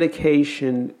your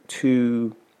dedication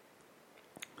to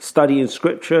studying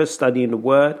scripture, studying the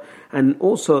word, and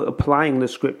also applying the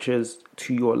scriptures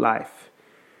to your life.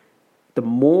 The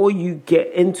more you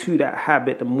get into that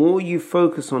habit, the more you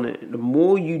focus on it, the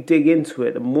more you dig into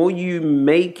it, the more you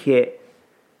make it,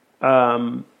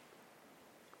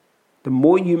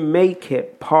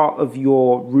 part of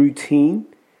your routine,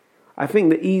 I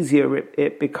think the easier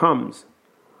it becomes.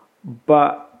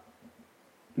 But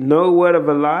no word of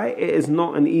a lie, it is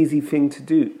not an easy thing to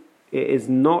do. It is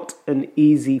not an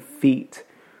easy feat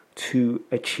to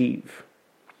achieve.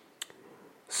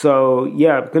 So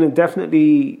yeah, I'm going to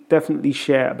definitely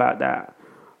share about that.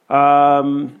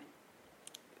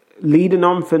 Leading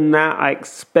on from that, I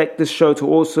expect this show to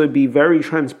also be very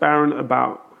transparent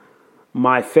about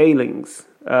my failings.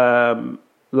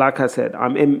 Like I said,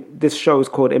 this show is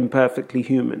called Imperfectly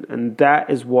Human, and that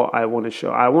is what I want to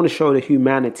show. I want to show the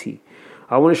humanity.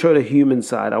 I want to show the human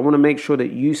side. I want to make sure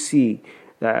that you see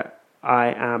that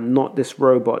I am not this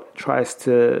robot that tries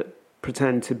to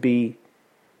pretend to be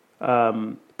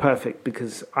perfect,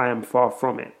 because I am far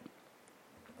from it.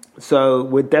 So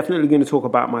we're definitely going to talk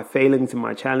about my failings and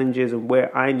my challenges and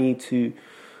where I need to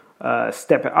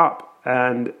step it up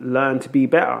and learn to be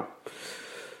better.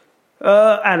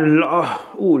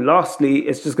 Lastly,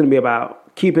 it's just going to be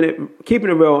about keeping it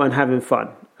real and having fun.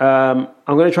 I'm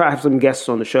going to try to have some guests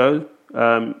on the show.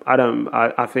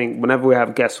 I think whenever we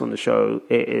have guests on the show,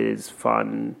 it is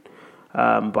fun.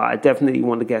 But I definitely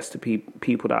want the guests to be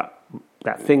people that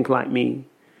think like me.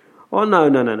 Oh, no,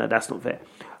 that's not fair.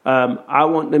 I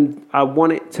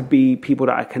want it to be people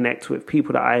that I connect with,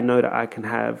 people that I know that I can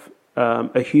have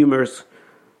a humorous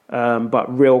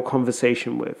but real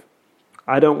conversation with.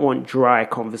 I don't want dry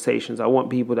conversations. I want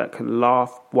people that can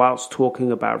laugh whilst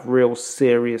talking about real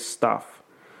serious stuff.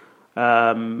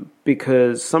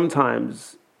 Because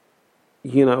sometimes,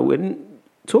 when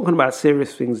talking about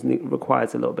serious things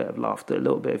requires a little bit of laughter, a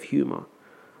little bit of humor.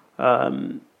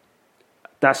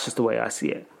 That's just the way I see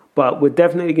it. But we're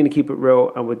definitely going to keep it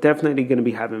real, and we're definitely going to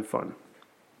be having fun.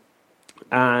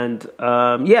 And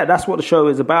that's what the show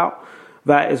is about.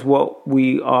 That is what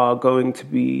we are going to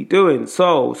be doing.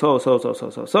 So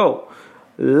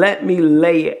let me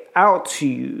lay it out to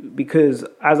you, because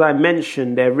as I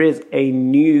mentioned, there is a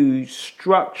new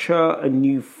structure, a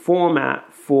new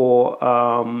format for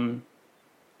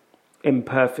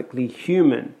Imperfectly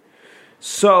Human.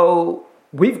 So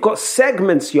we've got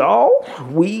segments, y'all.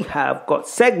 We have got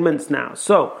segments now.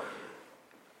 So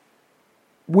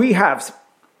we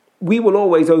will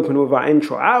always open with our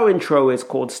intro. Our intro is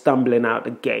called Stumbling Out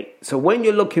the Gate. So when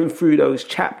you're looking through those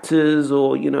chapters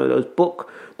or,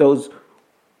 those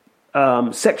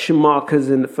section markers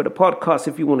for the podcast,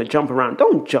 if you want to jump around,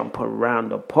 don't jump around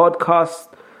the podcast.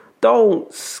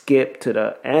 Don't skip to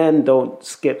the end. Don't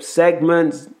skip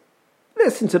segments.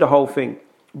 Listen to the whole thing.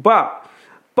 But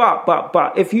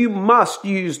if you must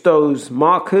use those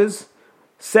markers,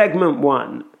 segment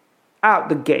 1, out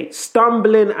the gate,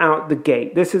 stumbling out the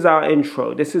gate. This is our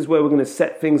intro. This is where we're going to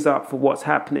set things up for what's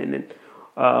happening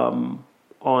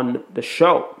on the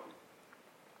show.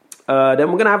 Then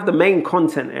we're going to have the main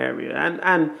content area,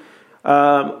 and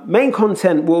main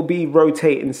content will be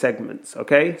rotating segments.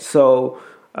 Okay, so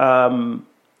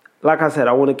like I said,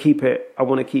 I want to keep it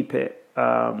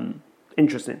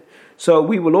interesting. So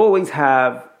we will always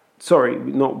have. Sorry,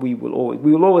 not we will always.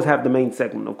 We will always have the main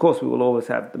segment. Of course, we will always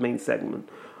have the main segment.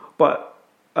 But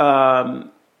there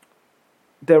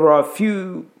are a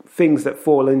few things that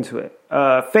fall into it.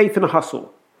 Faith and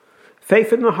Hustle.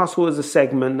 Faith and the Hustle is a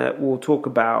segment that will talk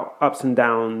about ups and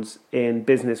downs in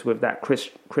business with that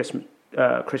Christian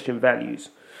values.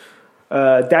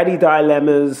 Daddy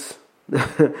Dilemmas.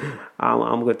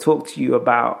 I'm going to talk to you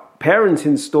about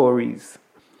parenting stories.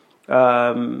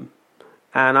 And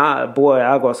I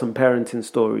got some parenting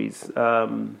stories.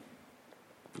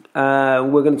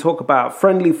 We're going to talk about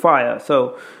Friendly Fire.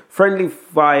 So Friendly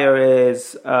Fire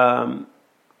is an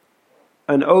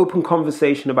open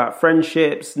conversation about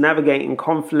friendships, navigating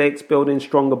conflicts, building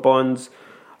stronger bonds.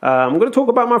 I'm going to talk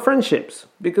about my friendships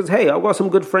because, hey, I've got some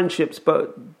good friendships,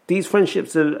 but these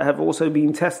friendships have also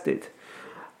been tested.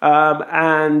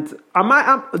 And I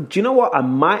might, do you know what? I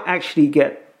might actually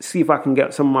see if I can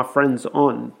get some of my friends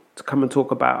on to come and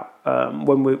talk about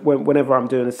whenever I'm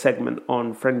doing a segment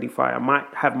on Friendly Fire. I might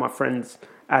have my friends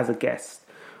as a guest.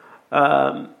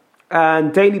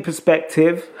 And Daily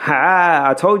Perspective.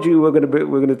 I told you we're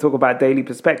going to talk about Daily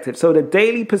Perspective. So the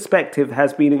Daily Perspective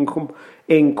has been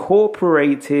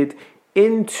incorporated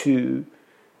into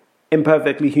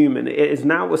Imperfectly Human. It is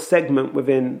now a segment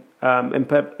within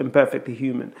Imperfectly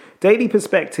Human. Daily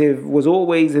Perspective was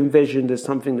always envisioned as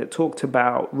something that talked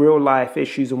about real life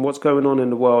issues and what's going on in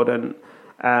the world and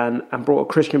brought a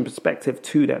Christian perspective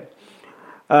to them.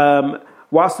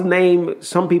 Whilst the name,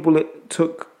 some people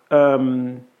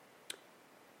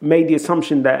made the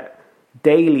assumption that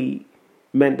daily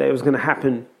meant that it was going to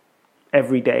happen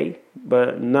every day,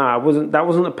 but that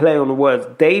wasn't a play on the words.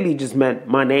 Daily just meant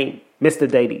my name, Mr.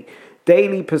 Daily.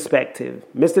 Daily Perspective,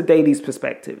 Mr. Daily's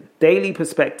Perspective, Daily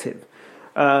Perspective.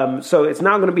 So it's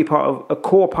now going to be a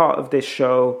core part of this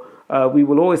show. We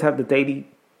will always have the Daily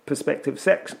Perspective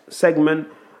segment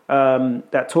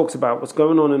that talks about what's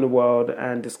going on in the world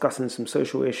and discussing some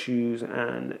social issues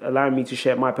and allowing me to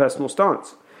share my personal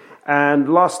stance.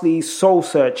 And lastly, Soul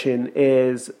Searching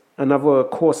is another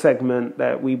core segment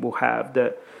that we will have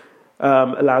that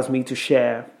allows me to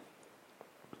share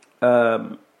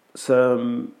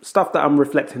some stuff that I'm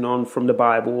reflecting on from the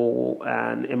Bible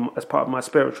and as part of my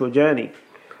spiritual journey.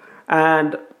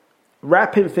 And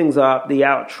wrapping things up, the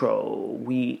outro,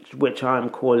 which I'm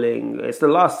calling, it's the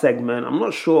last segment. I'm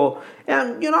not sure,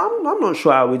 and I'm not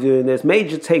sure how we're doing this.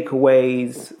 Major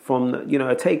takeaways from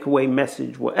a takeaway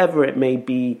message, whatever it may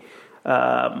be.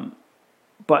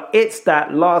 But it's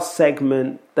that last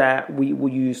segment that we will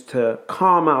use to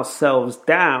calm ourselves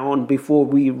down before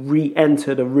we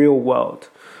re-enter the real world.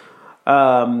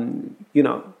 I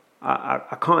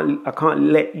can't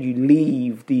let you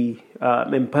leave the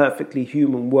Imperfectly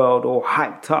Human world all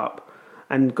hyped up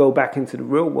and go back into the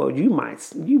real world. You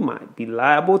might be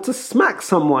liable to smack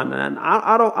someone, and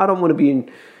I don't want to be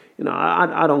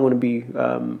I don't want to be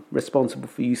responsible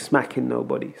for you smacking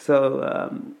nobody. So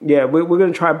we're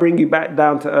going to try to bring you back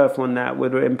down to earth on that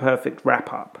with an imperfect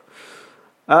wrap up.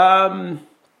 But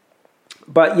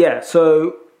yeah,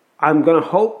 so I'm going to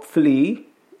hopefully,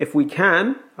 if we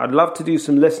can, I'd love to do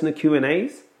some listener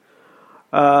Q&As.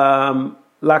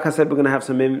 Like I said, we're going to have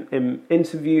some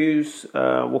interviews.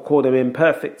 We'll call them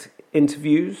imperfect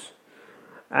interviews.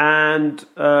 And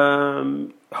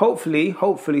hopefully,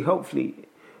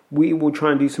 we will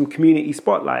try and do some community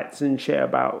spotlights and share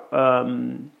about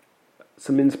some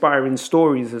inspiring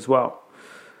stories as well.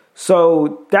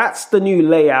 So that's the new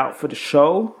layout for the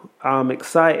show. I'm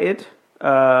excited.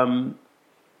 And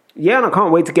I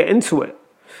can't wait to get into it.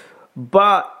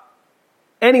 But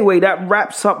anyway, that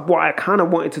wraps up what I kind of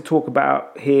wanted to talk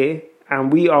about here.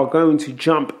 And we are going to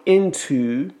jump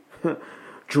into,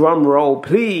 drum roll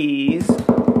please,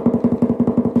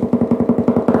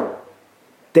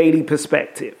 Daily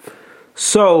Perspective.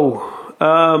 So,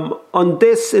 on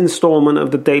this installment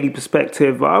of the Daily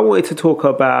Perspective, I wanted to talk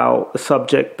about a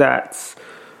subject that's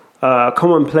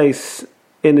commonplace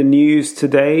in the news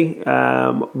today,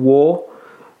 war.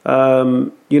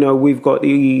 We've got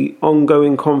the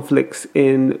ongoing conflicts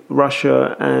in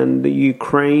Russia and the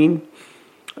Ukraine,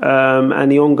 and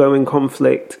the ongoing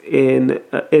conflict in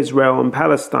Israel and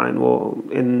Palestine, or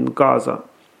in Gaza.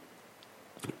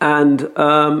 And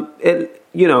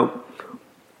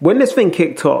when this thing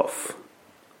kicked off,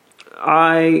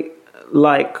 I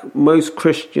like most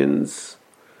Christians,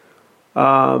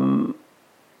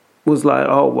 was like,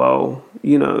 oh, well,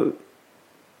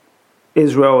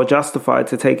 Israel are justified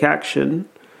to take action.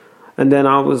 And then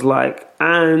I was like,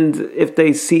 and if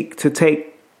they seek to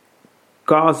take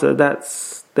Gaza,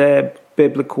 that's their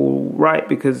biblical right,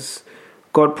 because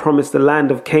God promised the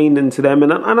land of Canaan to them.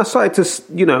 And I started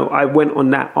to, I went on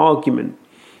that argument.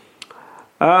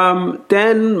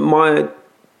 Then my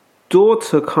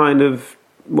daughter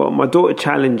my daughter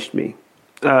challenged me.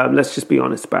 Let's just be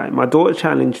honest about it. My daughter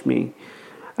challenged me,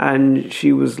 and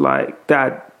she was like,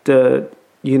 Dad, the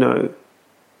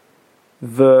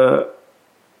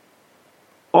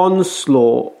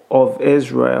onslaught of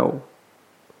Israel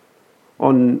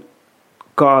on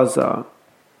Gaza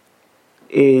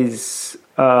is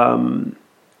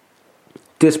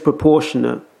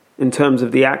disproportionate in terms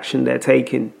of the action they're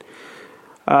taking.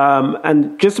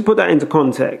 And just to put that into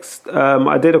context,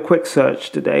 I did a quick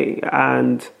search today,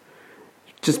 and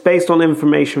just based on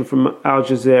information from Al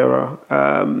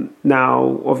Jazeera,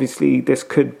 now obviously this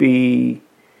could be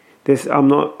this. I'm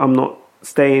not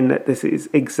saying that this is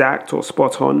exact or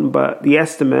spot on, but the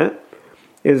estimate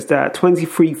is that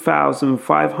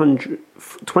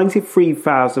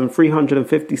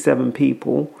 23,357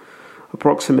 people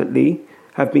approximately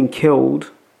have been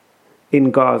killed in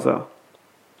Gaza,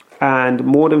 and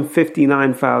more than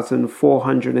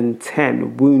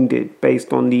 59,410 wounded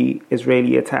based on the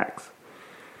Israeli attacks.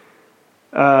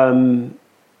 And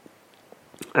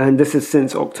this is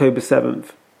since October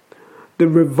 7th. The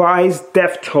revised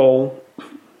death toll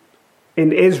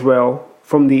in Israel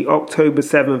from the October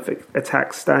 7th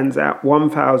attack stands at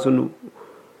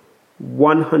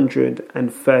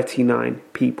 1,139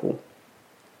 people.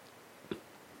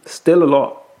 Still a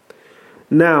lot.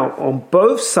 Now, on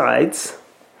both sides,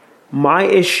 my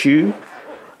issue...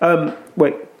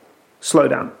 slow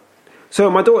down.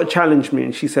 So my daughter challenged me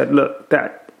and she said, look,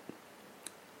 Dad,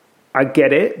 I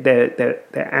get it.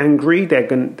 They're angry.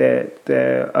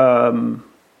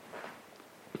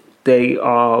 They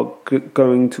are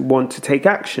going to want to take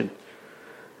action,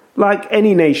 like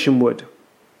any nation would.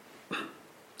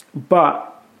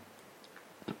 But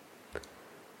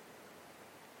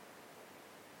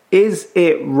is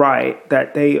it right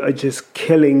that they are just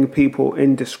killing people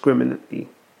indiscriminately?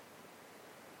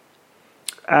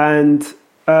 And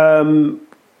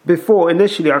before,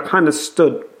 initially, I kind of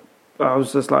stood. I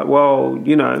was just like, well,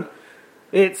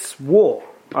 it's war.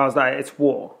 I was like, it's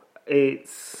war.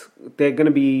 They're going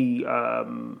to be,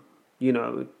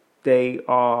 they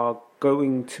are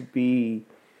going to be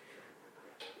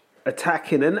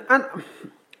attacking. And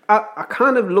I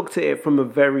kind of looked at it from a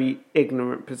very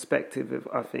ignorant perspective,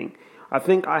 I think. I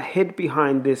think I hid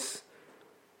behind this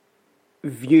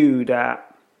view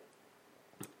that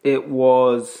it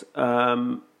was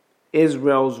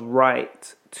Israel's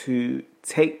right to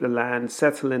take the land,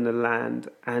 settle in the land,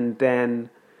 and then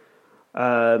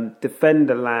defend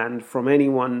the land from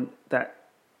anyone that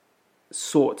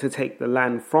sought to take the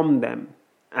land from them.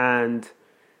 And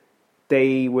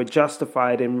they were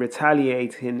justified in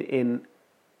retaliating in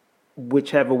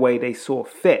whichever way they saw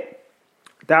fit.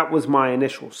 That was my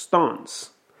initial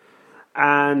stance.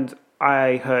 And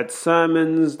I heard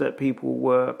sermons that people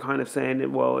were kind of saying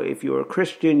that, well, if you're a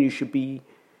Christian, you should be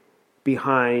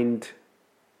behind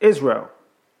Israel.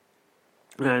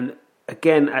 And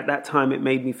again, at that time, it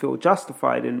made me feel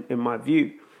justified in my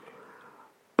view.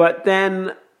 But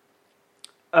then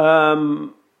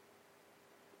I'm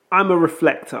a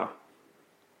reflector.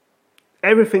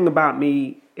 Everything about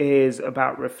me is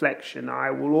about reflection.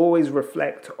 I will always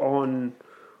reflect on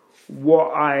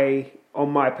my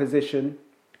position.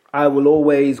 I will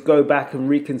always go back and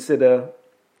reconsider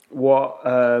what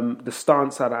the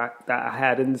stance that I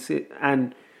had and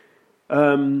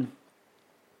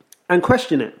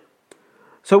question it.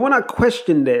 So when I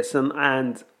questioned this,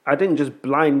 and I didn't just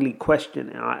blindly question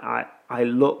it, I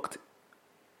looked,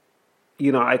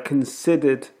 I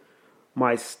considered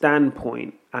my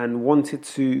standpoint and wanted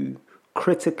to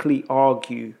critically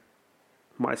argue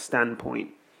my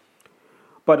standpoint.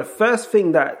 But the first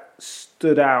thing that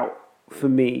stood out for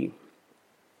me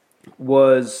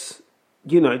was,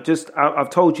 I've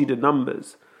told you the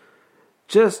numbers,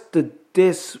 just the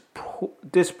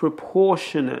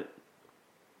disproportionate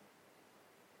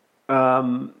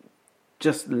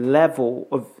just level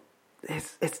of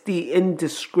it's the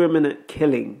indiscriminate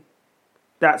killing.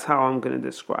 That's how I'm going to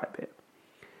describe it.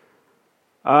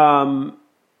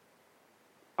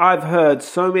 I've heard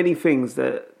so many things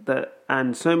that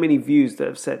and so many views that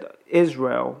have said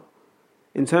Israel,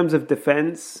 in terms of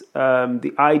defense,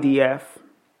 the IDF,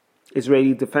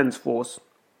 Israeli Defense Force,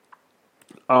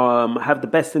 have the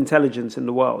best intelligence in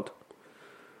the world.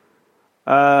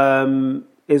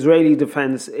 Israeli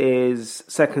defense is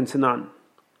second to none.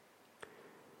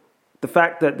 The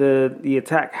fact that the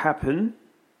attack happened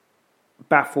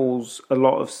baffles a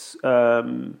lot of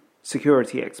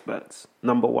security experts,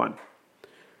 number one.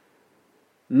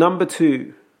 Number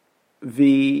two,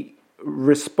 the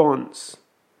response.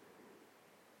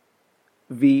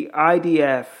 The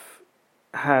IDF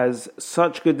has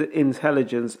such good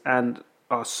intelligence and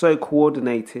are so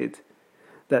coordinated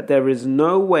that there is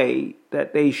no way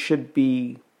that they should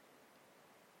be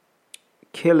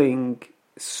killing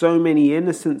so many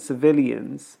innocent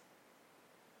civilians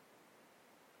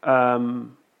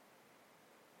in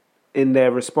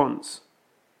their response.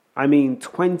 I mean,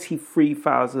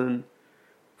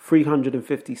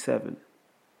 23,357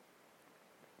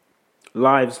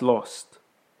 lives lost.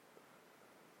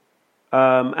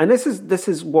 And this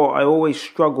is what I always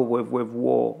struggle with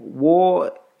war.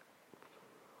 War,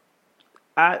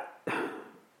 at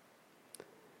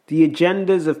the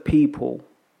agendas of people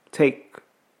take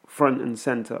front and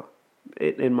center,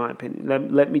 in my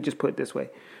opinion. Let me just put it this way: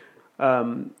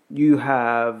 you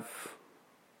have,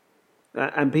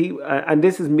 and people, and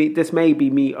this is me. This may be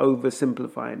me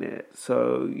oversimplifying it.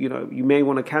 So you may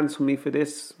want to cancel me for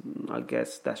this. I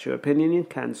guess that's your opinion. You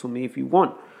cancel me if you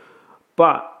want,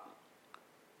 but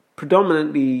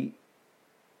predominantly,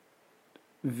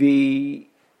 the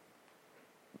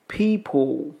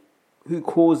people who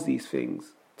cause these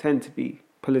things tend to be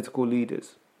political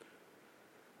leaders.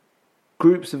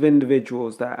 Groups of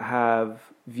individuals that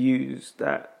have views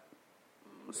that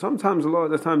sometimes, a lot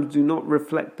of the times, do not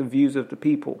reflect the views of the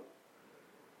people.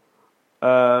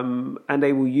 And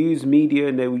they will use media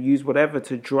and they will use whatever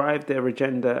to drive their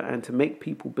agenda and to make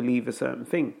people believe a certain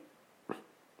thing.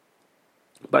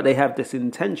 But they have this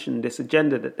intention, this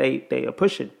agenda that they are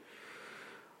pushing.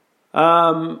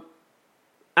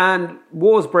 And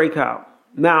wars break out.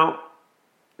 Now,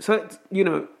 so,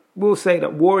 we'll say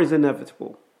that war is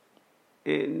inevitable.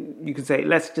 And you can say,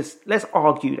 let's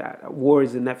argue that war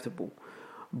is inevitable.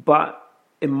 But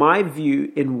in my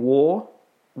view, in war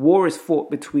is fought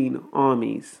between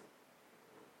armies,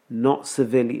 not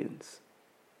civilians.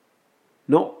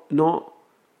 Not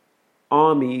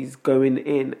armies going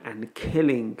in and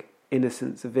killing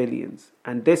innocent civilians.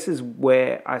 And this is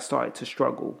where I started to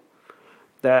struggle.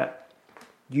 That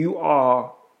we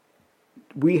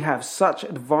have such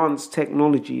advanced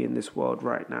technology in this world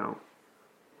right now.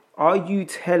 Are you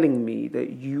telling me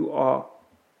that you are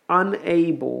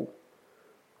unable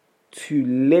to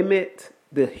limit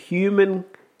the human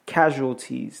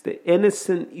casualties, the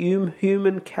innocent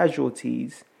human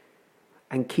casualties,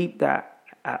 and keep that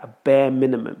at a bare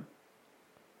minimum,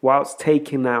 whilst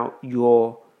taking out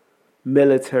your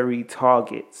military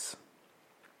targets?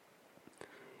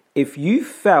 If you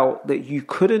felt that you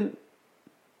couldn't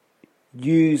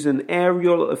use an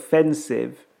aerial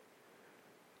offensive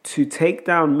to take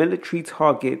down military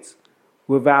targets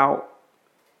without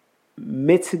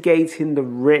mitigating the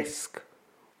risk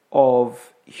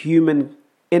of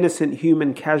innocent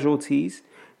human casualties,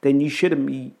 then you shouldn't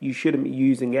be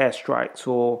using airstrikes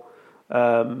or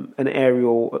an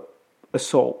aerial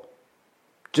assault.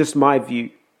 Just my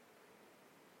view.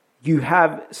 You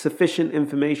have sufficient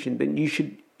information, then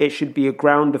it should be a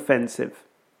ground offensive.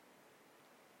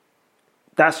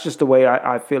 That's just the way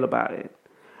I feel about it.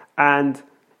 And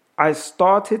I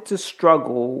started to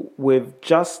struggle with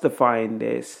justifying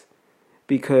this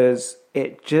because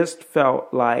it just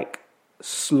felt like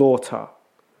slaughter.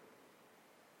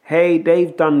 Hey,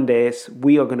 they've done this.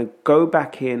 We are going to go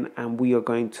back in and we are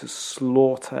going to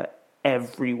slaughter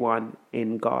everyone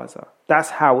in Gaza.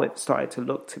 That's how it started to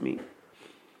look to me.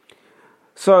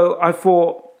 So I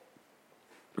thought,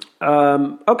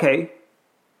 okay,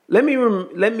 let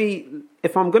me.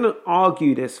 If I'm going to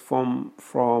argue this from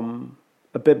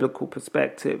a biblical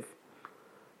perspective,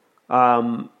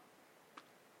 let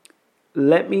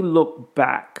me look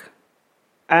back,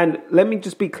 and let me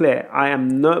just be clear: I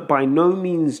am by no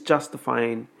means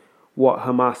justifying what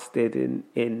Hamas did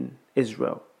in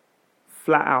Israel.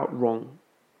 Flat out wrong.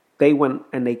 They went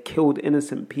and they killed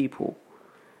innocent people.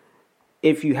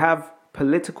 If you have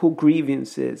political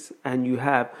grievances and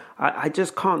I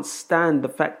just can't stand the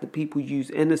fact that people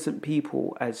use innocent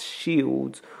people as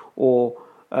shields or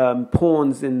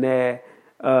pawns in their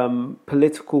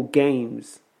political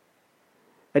games.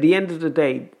 At the end of the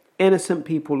day, innocent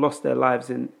people lost their lives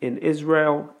in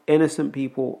Israel. Innocent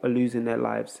people are losing their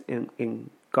lives in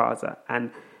Gaza.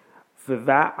 And for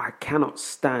that, I cannot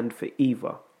stand for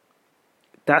either.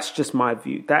 That's just my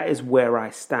view. That is where I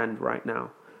stand right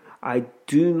now. I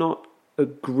do not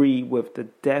agree with the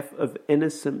death of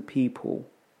innocent people.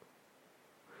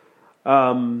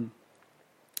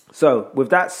 So with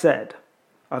that said,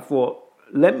 I thought,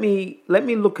 let me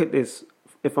look at this.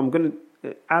 If I'm going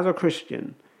to, as a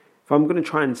Christian, if I'm going to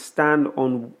try and stand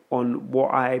on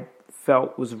what I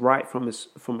felt was right from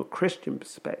a Christian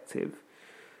perspective,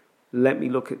 let me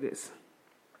look at this.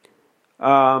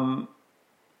 And,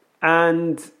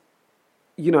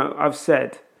 I've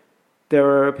said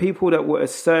there are people that were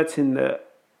asserting that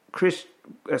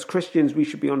as Christians we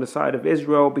should be on the side of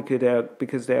Israel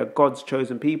because they are God's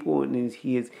chosen people, and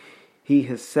he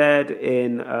has said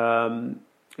in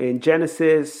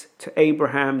Genesis to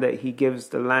Abraham that he gives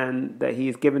the land, that he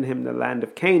has given him the land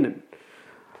of Canaan.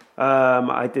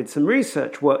 I did some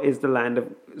research. What is the land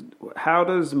of? How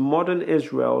does modern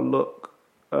Israel look,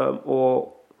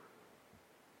 or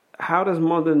how does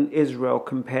modern Israel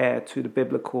compare to the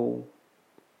biblical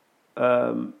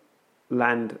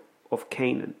land of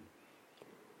Canaan?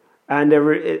 And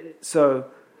there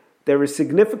is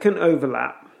significant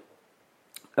overlap.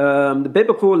 The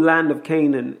biblical land of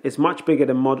Canaan is much bigger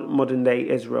than modern day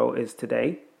Israel is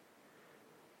today.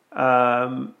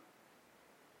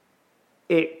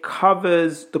 It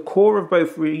covers the core of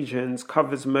both regions,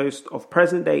 covers most of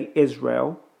present day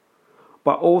Israel,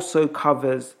 but also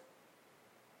covers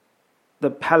the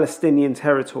Palestinian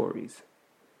territories.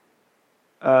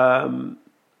 So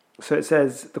it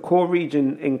says the core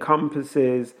region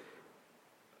encompasses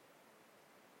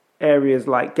areas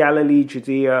like Galilee,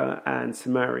 Judea, and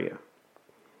Samaria.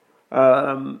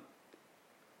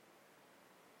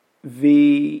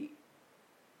 The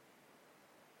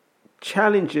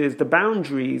challenges, the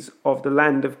boundaries of the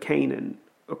land of Canaan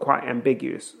are quite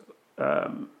ambiguous.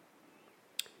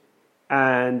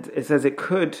 And it says it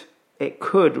could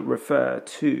refer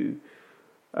to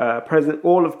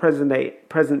all of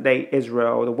present day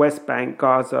Israel, the West Bank,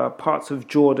 Gaza, parts of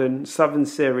Jordan, southern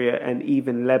Syria, and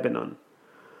even Lebanon.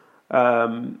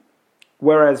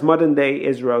 Whereas modern day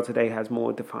Israel today has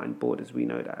more defined borders. We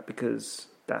know that because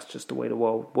that's just the way the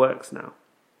world works now.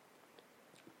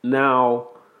 Now,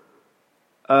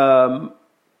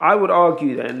 I would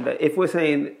argue then that if we're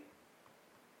saying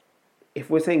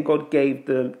God gave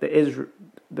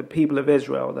the people of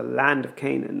Israel the land of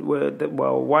Canaan, why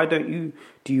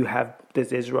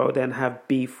does Israel then have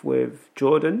beef with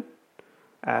Jordan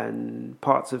and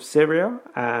parts of Syria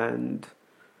and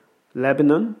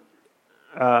Lebanon?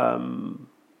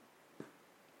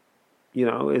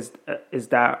 Is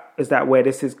that where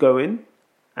this is going?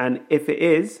 And if it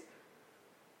is,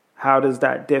 how does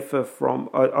that differ from?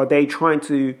 Are they trying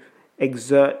to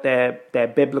exert their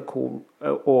biblical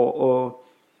or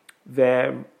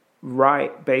their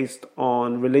right based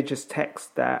on religious texts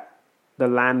that the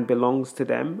land belongs to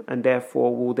them, and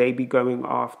therefore will they be going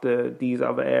after these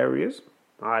other areas?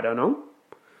 I don't know.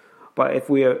 But if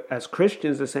we are, as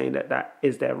Christians, are saying that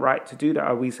is their right to do that,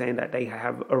 are we saying that they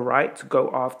have a right to go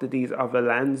after these other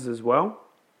lands as well?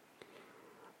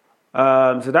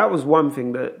 So that was one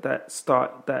thing that I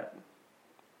started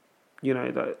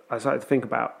to think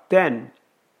about. Then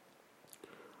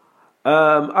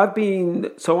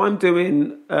I'm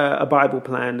doing a Bible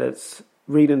plan that's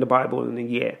reading the Bible in a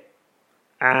year,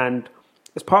 and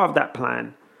as part of that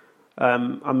plan,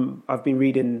 I've been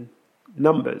reading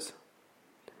Numbers.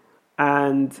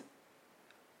 And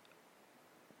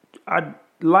I'd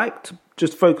like to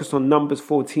just focus on Numbers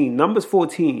 14. Numbers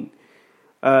 14.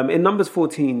 In Numbers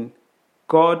 14,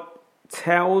 God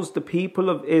tells the people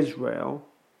of Israel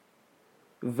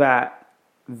that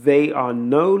they are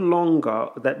no longer,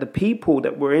 that the people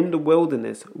that were in the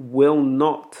wilderness will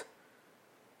not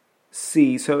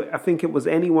see. So I think it was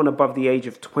anyone above the age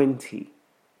of 20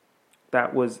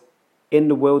 that was in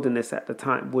the wilderness at the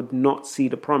time would not see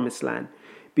the promised land,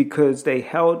 because they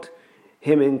held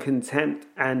him in contempt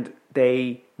and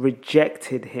they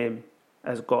rejected him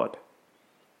as God.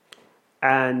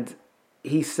 And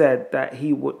he said that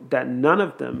that none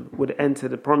of them would enter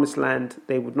the promised land,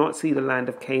 they would not see the land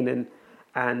of Canaan,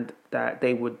 and that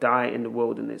they would die in the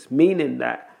wilderness. Meaning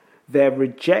that their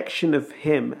rejection of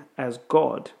him as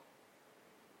God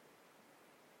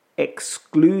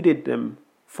excluded them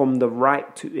from the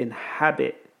right to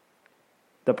inhabit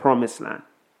the promised land.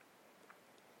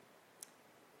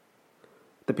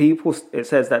 It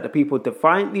says that the people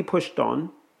defiantly pushed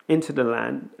on into the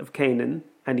land of Canaan,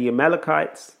 and the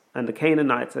Amalekites and the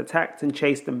Canaanites attacked and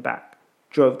chased them back,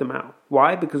 drove them out.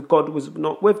 Why? Because God was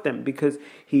not with them, because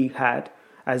he had,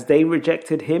 as they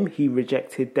rejected him, he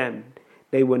rejected them.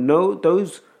 They were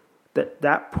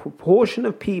that portion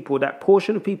of people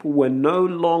were no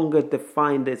longer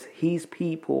defined as his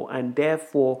people, and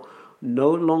therefore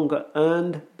no longer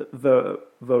earned the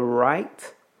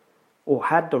right or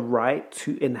had the right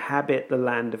to inhabit the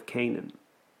land of Canaan.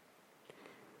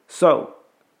 So,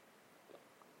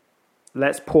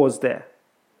 let's pause there.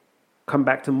 Come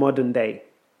back to modern day.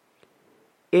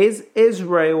 Is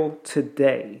Israel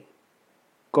today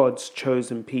God's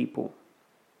chosen people?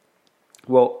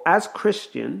 Well, as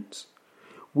Christians,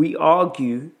 we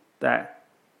argue that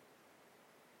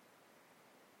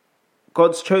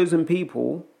God's chosen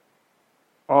people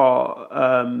are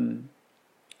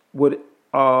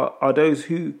those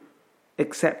who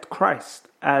accept Christ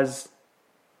as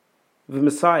the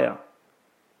Messiah.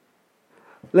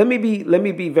 Let me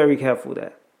be very careful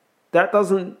there. That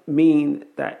doesn't mean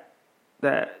that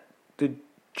the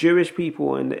Jewish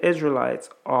people and the Israelites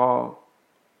are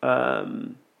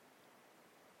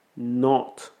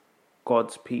not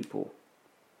God's people.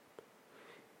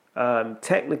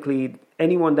 Technically,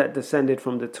 anyone that descended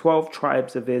from the 12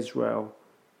 tribes of Israel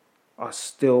are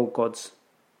still God's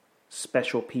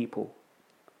special people.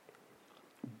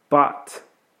 But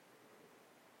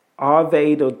are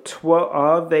they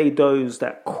those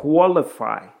that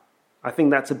qualify? I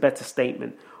think that's a better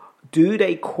statement. Do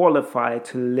they qualify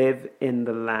to live in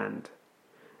the land?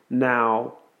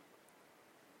 Now,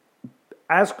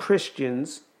 as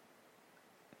Christians,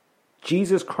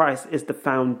 Jesus Christ is the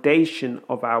foundation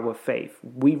of our faith.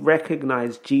 We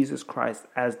recognize Jesus Christ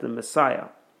as the Messiah.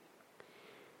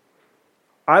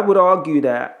 I would argue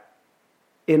that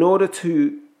in order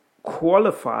to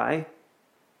qualify,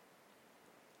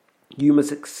 you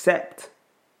must accept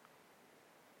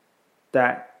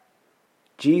that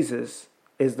Jesus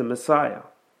is the Messiah.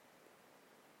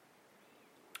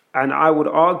 And I would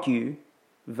argue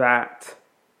that,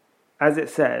 as it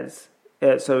says,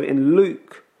 so in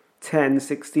Luke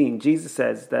 10:16, Jesus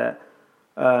says that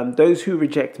those who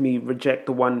reject me reject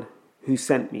the one who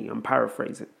sent me. I'm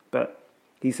paraphrasing, but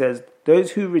he says,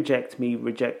 those who reject me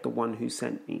reject the one who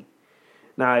sent me.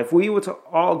 Now, if we were to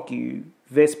argue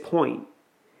this point,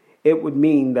 it would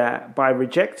mean that by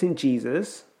rejecting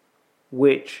Jesus,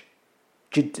 which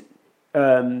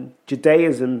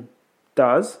Judaism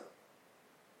does,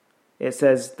 it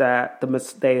says that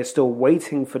they are still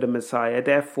waiting for the Messiah.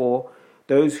 Therefore,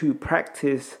 those who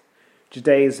practice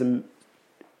Judaism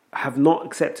have not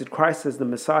accepted Christ as the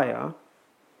Messiah,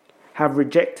 have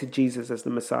rejected Jesus as the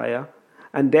Messiah,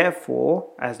 and therefore,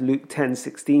 as Luke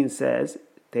 10:16 says,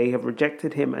 they have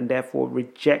rejected him and therefore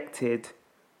rejected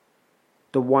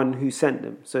the one who sent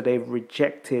them. So they've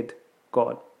rejected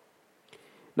God.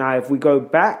 Now, if we go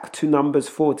back to Numbers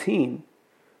 14,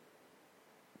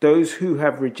 those who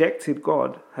have rejected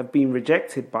God have been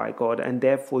rejected by God and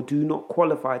therefore do not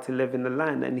qualify to live in the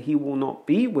land, and he will not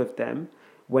be with them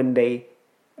when they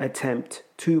attempt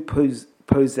to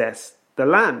possess the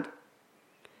land.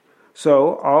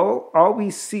 So are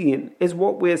we seeing, is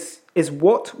what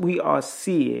we are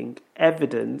seeing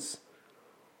evidence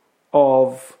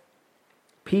of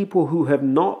people who have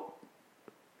not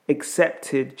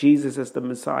accepted Jesus as the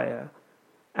Messiah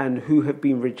and who have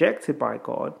been rejected by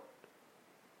God,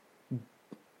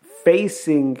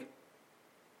 facing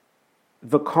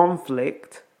the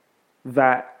conflict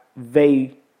that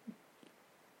they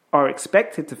are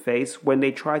expected to face when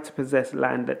they try to possess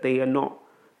land that they are not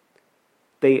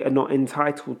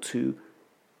entitled to,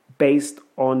 based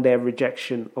on their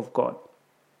rejection of God.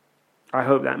 I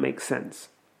hope that makes sense.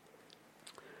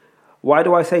 Why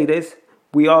do I say this?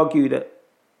 We argue that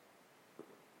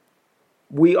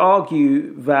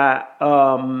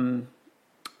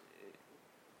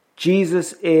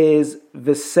Jesus is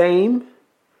the same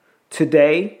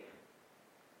today.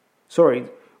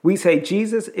 We say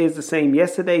Jesus is the same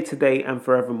yesterday, today, and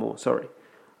forevermore.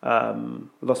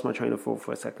 Lost my train of thought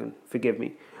for a second. Forgive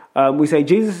me. We say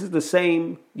Jesus is the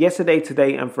same yesterday,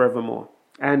 today, and forevermore.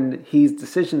 And his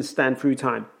decisions stand through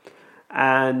time.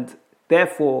 And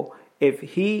therefore, if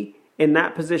he, in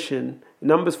that position,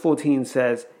 Numbers 14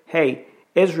 says, hey,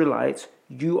 Israelites,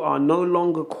 you are no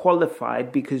longer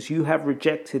qualified because you have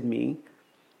rejected me.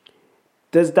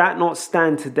 Does that not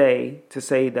stand today to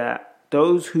say that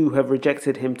those who have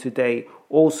rejected him today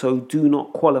also do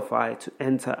not qualify to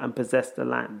enter and possess the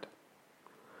land?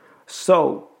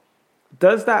 So,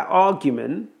 does that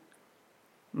argument,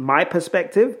 my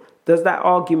perspective, does that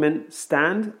argument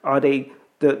stand? Are they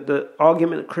the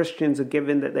argument Christians are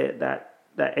given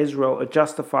that Israel are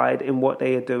justified in what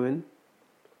they are doing?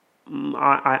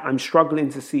 I'm struggling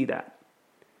to see that.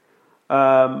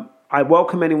 I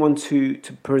welcome anyone to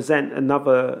present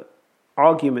another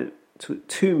argument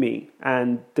to me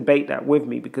and debate that with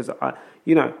me, because I'm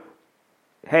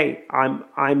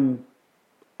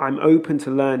open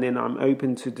to learning, I'm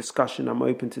open to discussion, I'm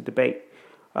open to debate.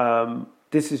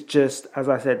 This is just, as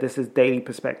I said, this is daily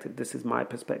perspective. This is my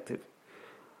perspective.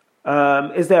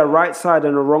 Is there a right side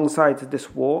and a wrong side to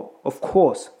this war? Of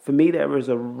course. For me, there is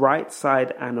a right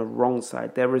side and a wrong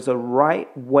side. There is a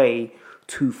right way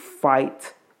to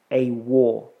fight a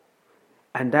war.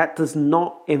 And that does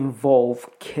not involve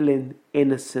killing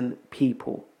innocent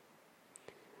people.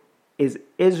 Is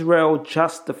Israel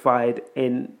justified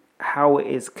in how it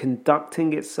is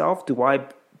conducting itself? Do I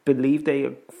believe they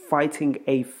are fighting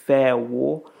a fair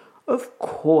war? Of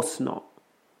course not.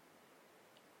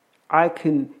 I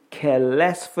can care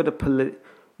less for the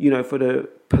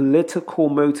political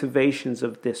motivations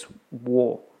of this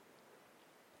war.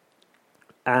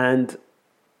 And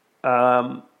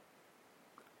I'm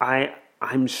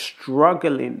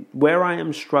struggling. Where I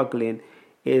am struggling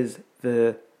is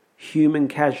the human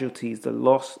casualties, the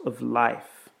loss of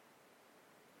life,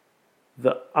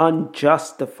 the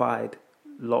unjustified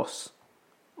loss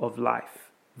of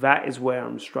life. That is where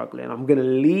I'm struggling. I'm going to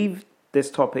leave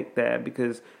this topic there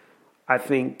because I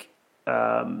think there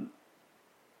are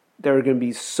going to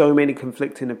be so many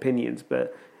conflicting opinions,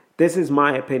 but this is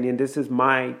my opinion, this is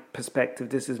my perspective,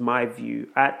 this is my view.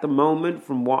 At the moment,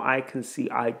 from what I can see,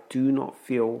 I do not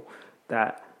feel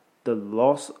that the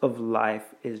loss of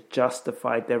life is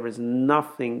justified. There is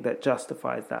nothing that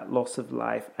justifies that loss of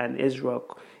life. And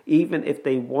Israel, even if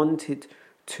they wanted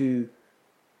to,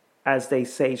 as they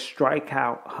say, strike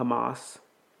out Hamas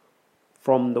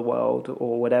from the world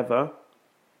or whatever,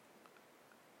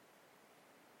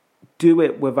 do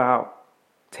it without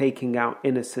taking out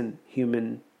innocent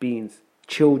human beings,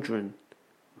 children,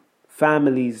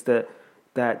 families that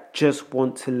just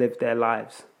want to live their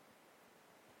lives.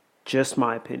 Just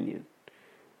my opinion.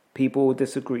 People will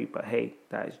disagree, but hey,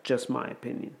 that is just my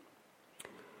opinion.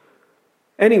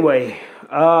 Anyway,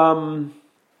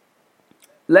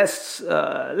 let's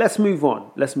move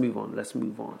on. Let's move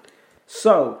on.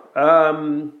 So,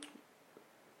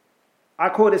 I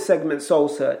call this segment Soul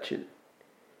Searching.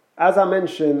 As I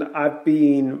mentioned, I've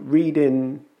been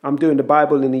reading, I'm doing the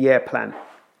Bible in a Year plan.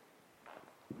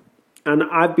 And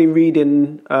I've been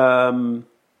reading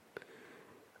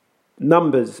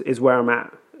Numbers is where I'm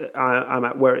at. I'm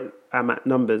at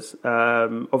Numbers.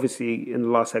 Obviously, in the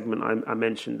last segment, I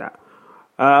mentioned that.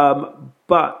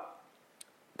 But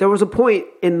there was a point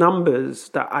in Numbers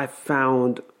that I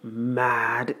found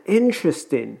mad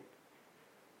interesting.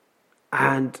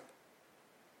 And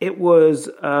it was,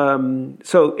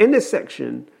 so in this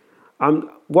section,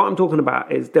 what I'm talking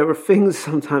about is there are things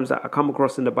sometimes that I come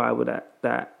across in the Bible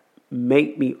that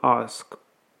make me ask,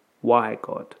 why,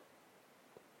 God?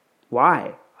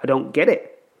 Why? I don't get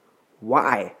it.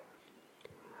 Why?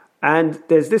 And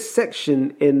there's this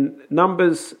section in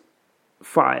Numbers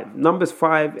 5,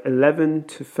 11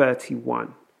 to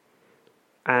 31.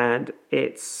 And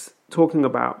it's talking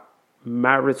about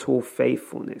marital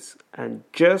faithfulness. And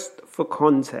just for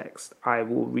context, I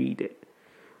will read it.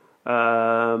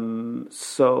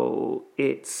 So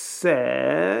it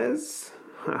says,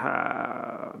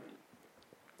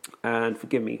 and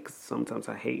forgive me, because sometimes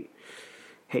I hate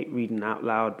reading out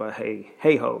loud, but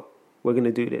hey ho, we're going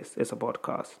to do this. It's a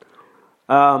podcast.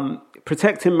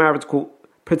 Protecting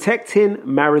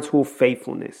marital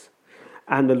faithfulness.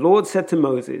 And the Lord said to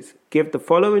Moses, give the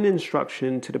following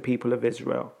instruction to the people of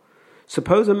Israel.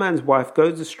 Suppose a man's wife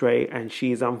goes astray and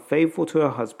she is unfaithful to her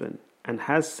husband and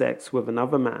has sex with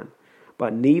another man,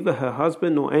 but neither her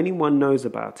husband nor anyone knows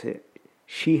about it.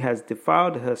 She has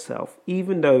defiled herself,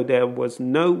 even though there was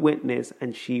no witness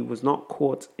and she was not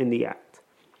caught in the act.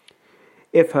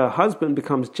 If her husband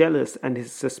becomes jealous and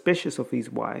is suspicious of his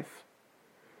wife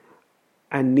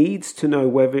and needs to know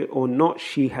whether or not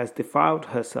she has defiled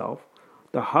herself,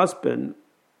 the husband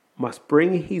must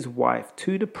bring his wife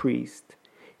to the priest.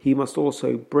 He must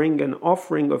also bring an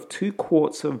offering of 2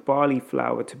 quarts of barley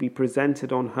flour to be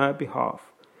presented on her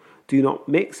behalf. Do not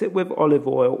mix it with olive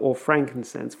oil or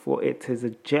frankincense, for it is a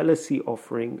jealousy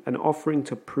offering, an offering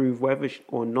to prove whether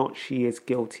or not she is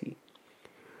guilty.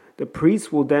 The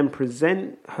priest will then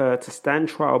present her to stand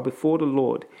trial before the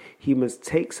Lord. He must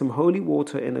take some holy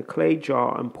water in a clay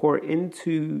jar and pour it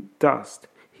into dust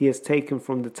he has taken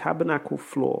from the tabernacle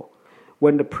floor.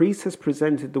 When the priest has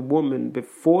presented the woman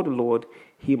before the Lord,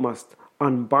 he must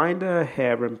unbind her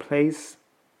hair and place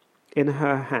in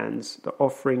her hands the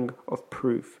offering of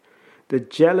proof, the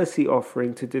jealousy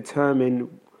offering, to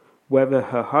determine whether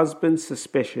her husband's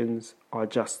suspicions are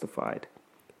justified.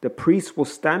 The priest will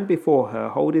stand before her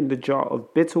holding the jar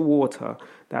of bitter water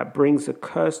that brings a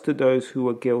curse to those who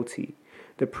are guilty.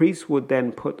 The priest would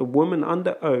then put the woman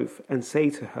under oath and say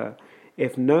to her,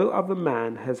 if no other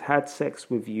man has had sex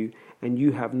with you and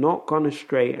you have not gone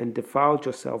astray and defiled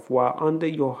yourself while under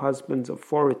your husband's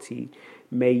authority,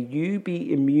 may you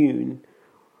be immune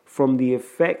from the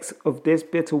effects of this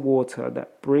bitter water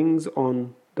that brings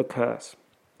on the curse.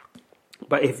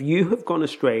 But if you have gone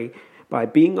astray by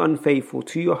being unfaithful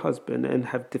to your husband and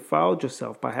have defiled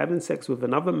yourself by having sex with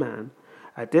another man,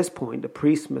 at this point the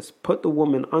priest must put the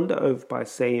woman under oath by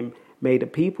saying, "May the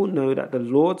people know that the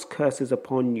Lord's curse is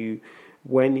upon you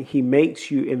when he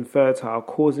makes you infertile,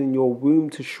 causing your womb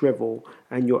to shrivel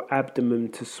and your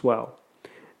abdomen to swell.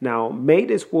 Now may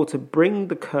this water bring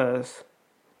the curse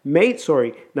may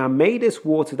this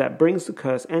water that brings the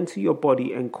curse enter your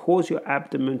body and cause your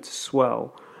abdomen to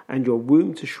swell and your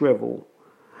womb to shrivel."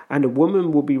 And the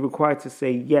woman will be required to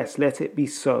say, "Yes, let it be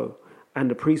so." And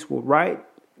the priest will write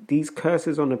these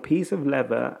curses on a piece of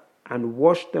leather and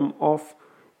wash them off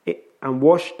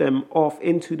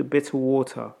into the bitter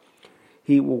water.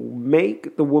 He will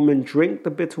make the woman drink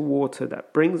the bitter water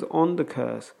that brings on the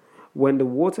curse. When the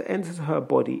water enters her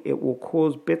body, it will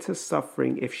cause bitter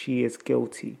suffering if she is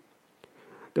guilty.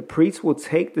 The priest will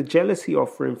take the jealousy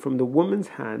offering from the woman's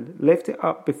hand, lift it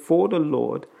up before the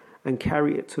Lord, and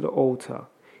carry it to the altar.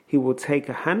 He will take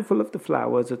a handful of the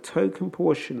flour as a token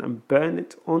portion and burn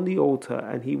it on the altar,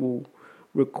 and he will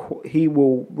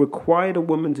require the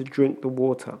woman to drink the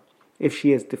water. If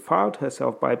she has defiled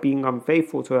herself by being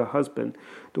unfaithful to her husband,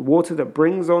 the water that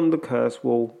brings on the curse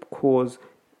will cause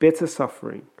bitter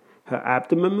suffering. Her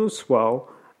abdomen will swell,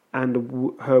 and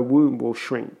her womb will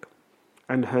shrink,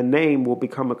 and her name will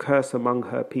become a curse among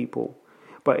her people.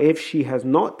 But if she has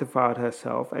not defiled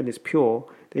herself and is pure,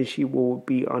 then she will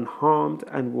be unharmed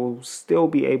and will still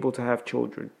be able to have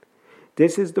children.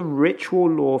 This is the ritual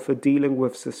law for dealing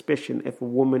with suspicion if a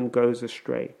woman goes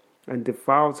astray and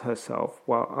defiles herself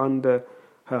while under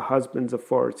her husband's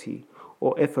authority,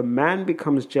 or if a man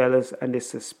becomes jealous and is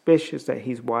suspicious that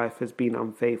his wife has been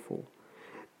unfaithful.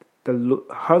 The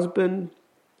husband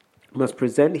must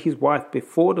present his wife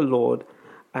before the Lord,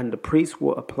 and the priest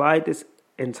will apply this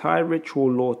entire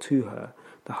ritual law to her.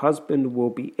 The husband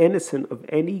will be innocent of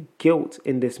any guilt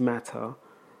in this matter,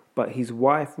 but his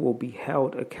wife will be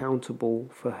held accountable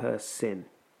for her sin.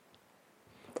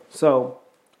 So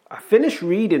I finished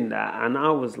reading that and I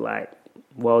was like,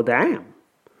 well, damn.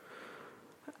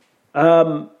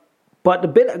 But the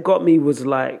bit that got me was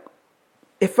like,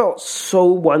 it felt so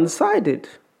one-sided.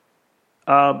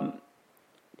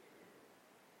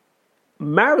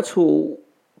 Marital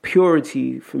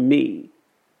purity for me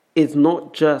is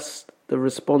not just the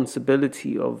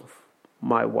responsibility of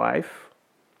my wife.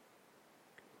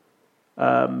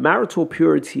 Marital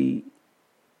purity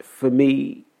for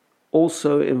me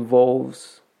also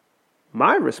involves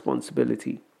my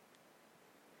responsibility.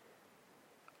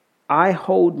 I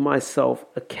hold myself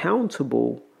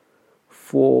accountable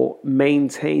for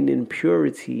maintaining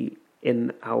purity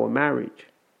in our marriage.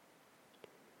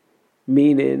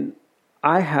 Meaning,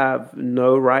 I have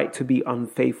no right to be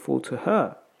unfaithful to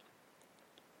her.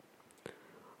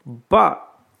 But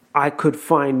I could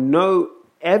find no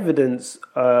evidence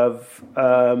of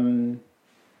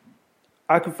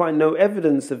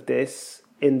this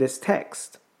in this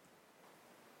text.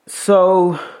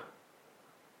 So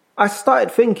I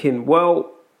started thinking,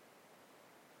 well,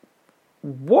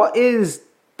 what is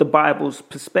the Bible's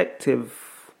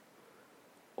perspective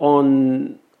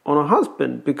on a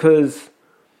husband? Because,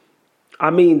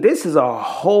 I mean, this is a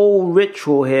whole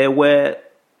ritual here where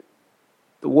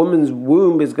the woman's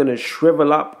womb is going to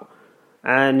shrivel up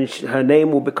and her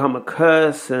name will become a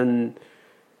curse, and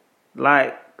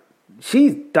like,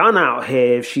 she's done out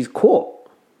here if she's caught.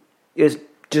 It's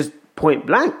just point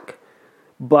blank.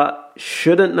 But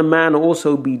shouldn't the man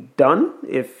also be done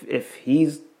if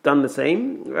he's done the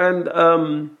same? And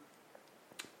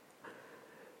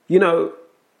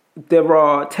there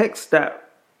are texts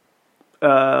that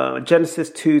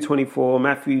Genesis 2:24,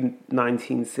 Matthew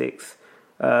 19:6,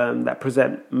 that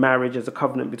present marriage as a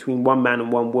covenant between one man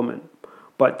and one woman.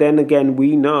 But then again,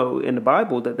 we know in the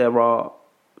Bible that there are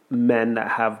men that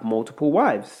have multiple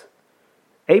wives.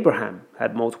 Abraham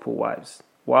had multiple wives,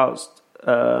 whilst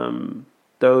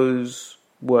those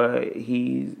were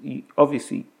he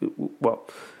obviously, well,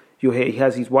 you'll hear he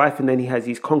has his wife and then he has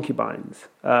his concubines.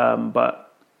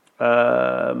 But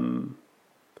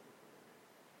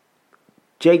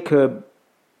Jacob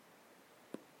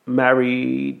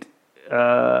married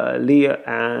Leah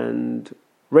and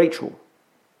Rachel.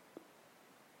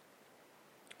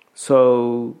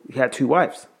 So he had two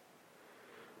wives.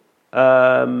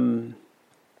 And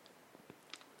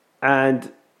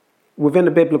within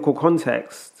the biblical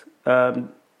context,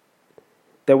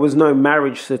 there was no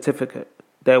marriage certificate.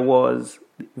 There was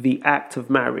the act of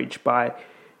marriage. By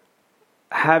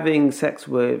having sex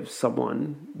with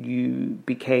someone, you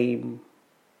became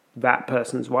that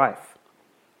person's wife.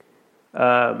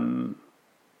 And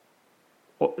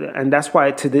that's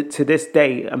why to this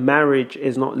day, a marriage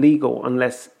is not legal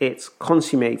unless it's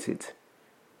consummated.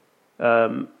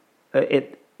 If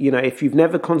you've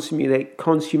never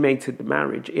consummated the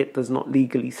marriage, it does not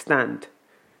legally stand,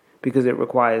 because it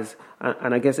requires,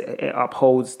 and I guess it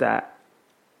upholds that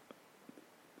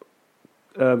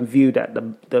view that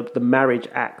the marriage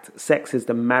act, sex is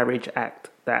the marriage act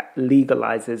that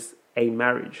legalizes a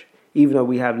marriage. Even though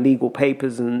we have legal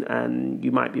papers and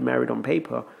you might be married on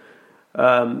paper.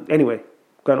 Anyway,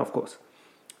 going off course.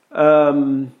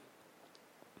 The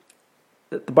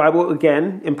Bible,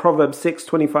 again, in Proverbs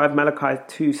 6:25, Malachi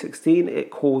 2:16,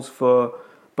 it calls for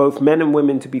both men and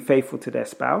women to be faithful to their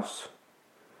spouse.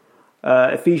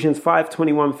 Ephesians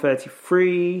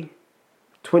 5:21-33,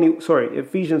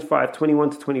 Ephesians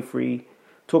 5:21-23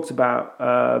 talks about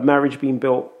marriage being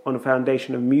built on a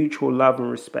foundation of mutual love and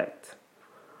respect.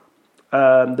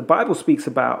 The Bible speaks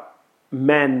about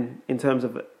men in terms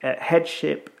of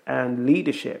headship and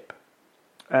leadership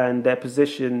and their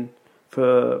position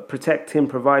for protecting,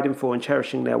 providing for, and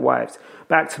cherishing their wives.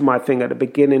 Back to my thing at the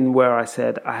beginning where I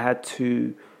said I had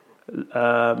to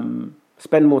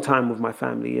spend more time with my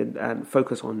family and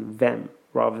focus on them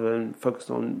rather than focus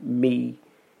on me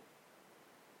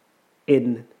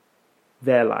in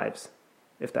their lives,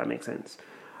 if that makes sense.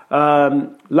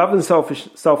 Love and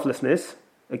selflessness,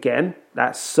 again,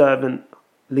 that's servant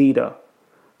leader,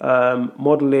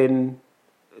 modeling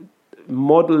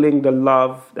the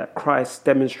love that Christ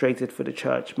demonstrated for the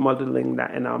church, modeling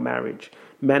that in our marriage.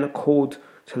 Men are called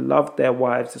to love their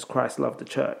wives as Christ loved the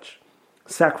church,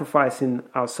 sacrificing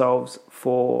ourselves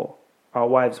for our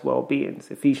wives' well-being.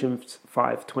 Ephesians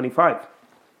 5:25.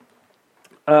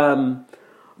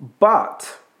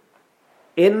 But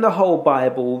in the whole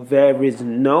Bible, there is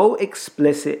no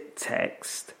explicit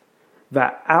text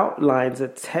that outlines a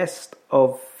test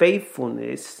of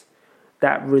faithfulness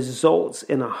that results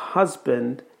in a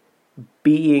husband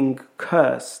being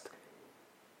cursed.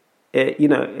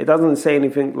 It doesn't say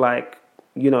anything like,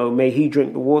 may he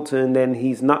drink the water and then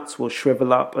his nuts will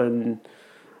shrivel up and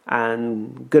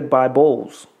goodbye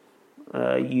balls.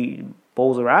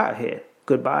 Balls are out here.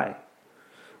 Goodbye.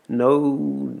 No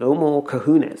more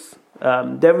kahunas.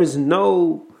 There is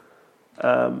no.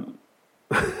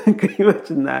 Can you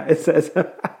imagine that? It says,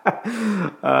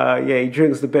 he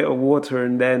drinks the bit of water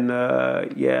and then,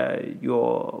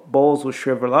 your balls will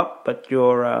shrivel up, but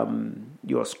your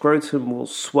scrotum will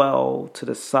swell to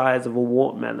the size of a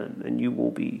watermelon, and you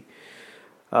will be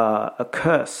a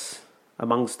curse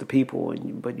amongst the people.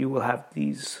 But you will have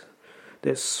this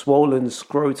swollen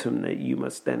scrotum that you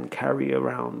must then carry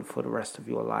around for the rest of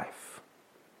your life.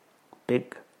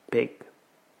 Big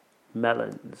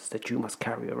melons that you must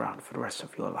carry around for the rest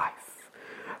of your life.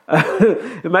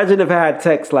 Imagine if I had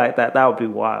text like that. That would be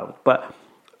wild. But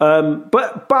all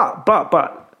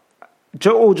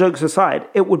jokes aside,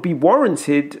 it would be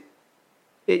warranted.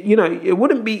 It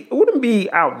wouldn't be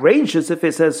outrageous if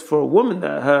it says for a woman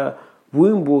that her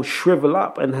womb will shrivel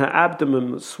up and her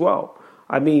abdomen will swell.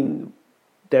 I mean,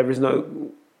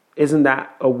 isn't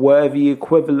that a worthy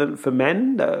equivalent for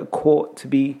men that are caught to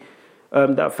be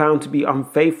that are found to be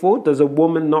unfaithful? Does a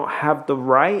woman not have the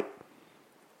right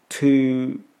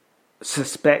to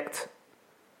suspect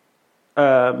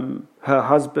her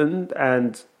husband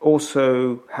and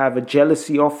also have a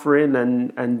jealousy offering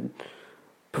and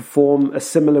perform a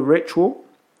similar ritual?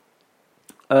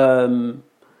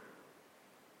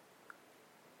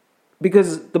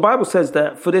 Because the Bible says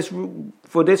that for this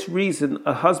reason,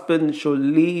 a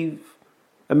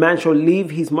man shall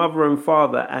leave his mother and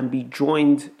father and be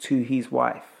joined to his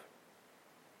wife.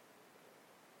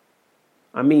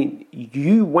 I mean,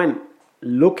 you went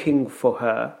looking for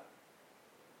her.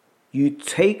 You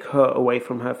take her away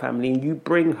from her family and you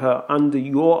bring her under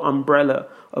your umbrella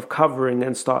of covering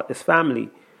and start this family.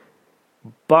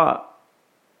 But,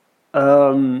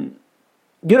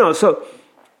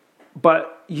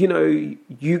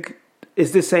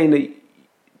 is this saying that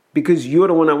because you're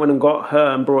the one that went and got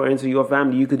her and brought her into your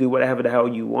family, you could do whatever the hell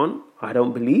you want? I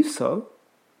don't believe so.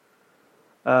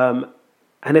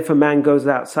 And if a man goes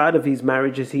outside of his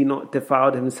marriage, is he not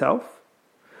defiled himself?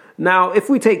 Now, if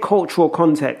we take cultural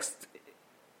context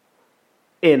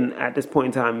at this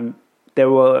point in time,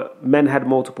 men had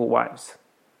multiple wives.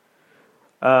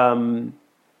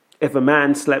 If a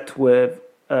man slept with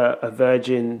a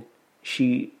virgin,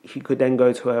 he could then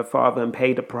go to her father and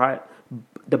pay the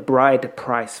bride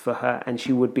price for her, and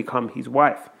she would become his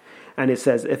wife. And it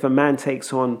says if a man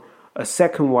takes on a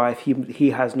second wife,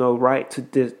 he has no right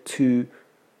to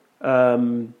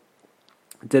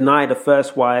deny the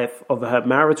first wife of her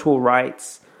marital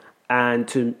rights and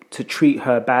to treat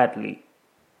her badly.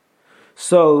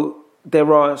 So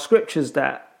there are scriptures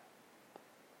that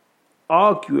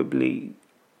arguably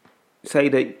say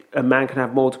that a man can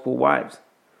have multiple wives,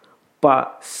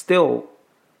 but still,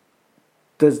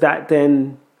 does that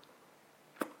then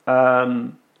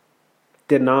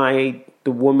deny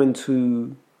the woman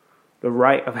to the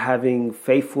right of having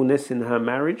faithfulness in her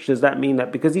marriage? Does that mean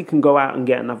that because he can go out and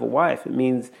get another wife, it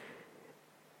means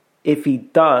if he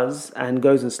does and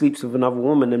goes and sleeps with another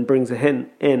woman and brings her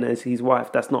in as his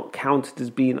wife, that's not counted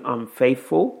as being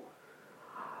unfaithful?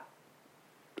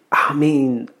 I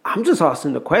mean, I'm just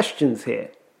asking the questions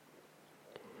here.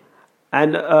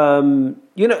 And,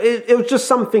 it was just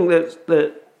something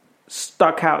that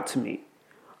stuck out to me.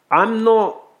 I'm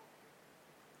not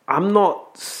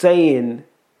saying,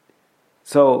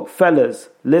 so fellas,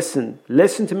 listen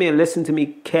to me and listen to me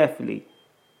carefully.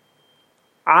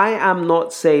 I am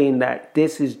not saying that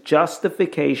this is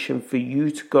justification for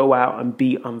you to go out and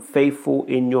be unfaithful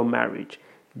in your marriage.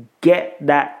 Get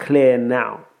that clear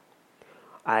now.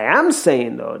 I am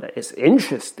saying, though, that it's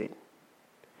interesting.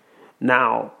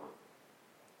 Now,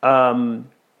 I've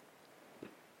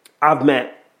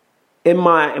met in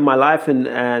my life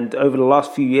and over the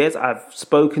last few years, I've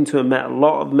spoken to and met a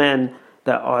lot of men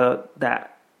that are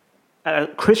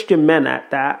Christian men at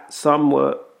that. Some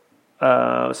were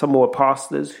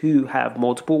pastors who have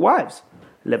multiple wives,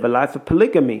 live a life of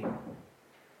polygamy.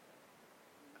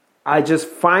 I just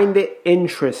find it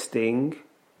interesting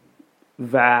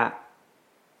that,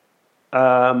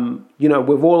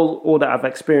 with all that I've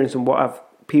experienced and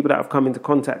people that I've come into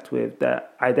contact with,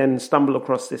 that I then stumble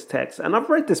across this text. And I've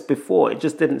read this before. It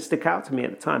just didn't stick out to me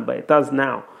at the time, but it does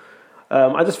now.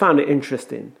 I just found it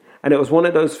interesting. And it was one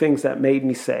of those things that made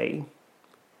me say,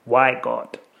 why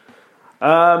God?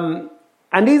 And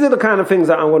these are the kind of things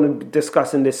that I want to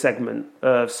discuss in this segment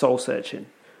of Soul Searching.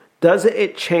 Does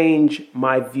it change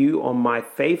my view on my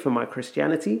faith and my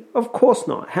Christianity? Of course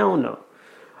not. Hell no.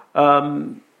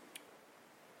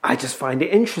 I just find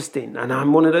it interesting. And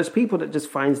I'm one of those people that just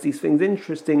finds these things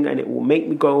interesting, and it will make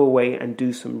me go away and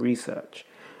do some research.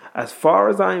 As far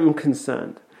as I am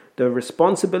concerned, the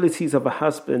responsibilities of a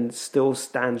husband still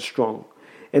stand strong.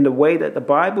 In the way that the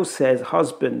Bible says,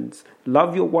 husbands,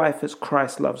 love your wife as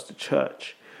Christ loves the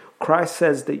church. Christ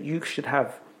says that you should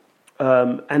have,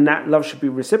 and that love should be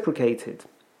reciprocated.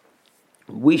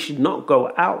 We should not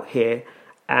go out here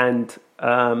and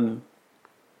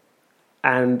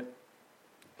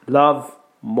love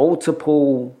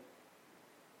multiple,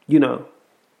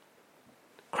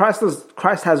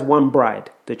 Christ has one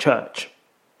bride, the church.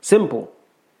 Simple.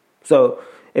 So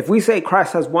if we say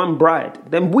Christ has one bride,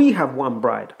 then we have one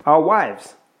bride, our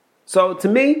wives. So to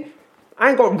me, I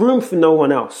ain't got room for no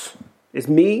one else. It's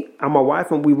me and my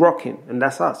wife, and we rocking, and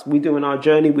that's us. We doing our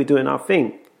journey, we doing our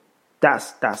thing.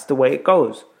 That's the way it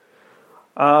goes.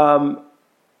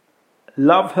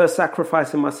 Love her,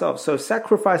 sacrificing myself. So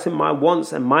sacrificing my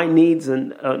wants and my needs,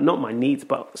 and not my needs,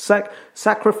 but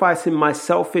sacrificing my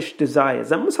selfish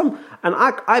desires. And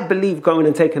I believe going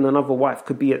and taking another wife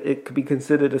could be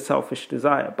considered a selfish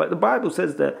desire. But the Bible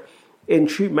says that in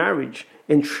true marriage,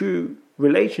 in true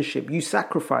relationship, you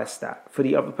sacrifice that for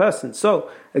the other person. So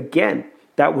again,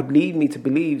 that would lead me to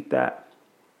believe that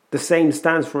the same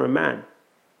stands for a man.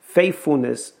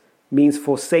 Faithfulness means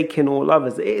forsaking all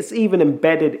others. It's even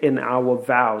embedded in our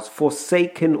vows,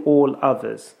 forsaking all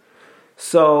others.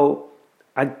 So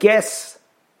I guess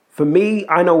for me,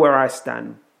 I know where I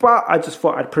stand, but I just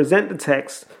thought I'd present the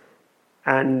text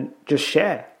and just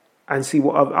share and see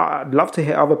what I'd love to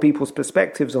hear other people's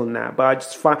perspectives on that. But I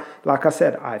just find, like I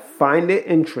said, I find it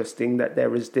interesting that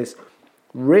there is this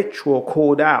ritual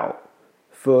called out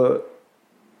for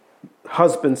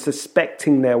husbands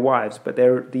suspecting their wives, but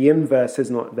the inverse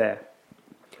is not there.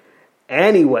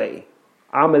 Anyway,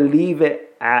 I'm going to leave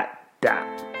it at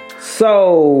that.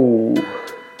 So,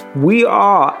 we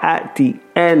are at the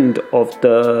end of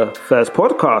the first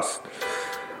podcast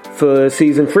for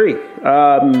season 3.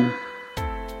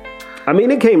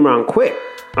 It came around quick.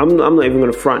 I'm not even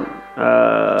going to front.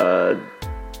 I'm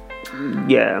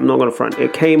not going to front.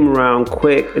 It came around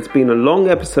quick. It's been a long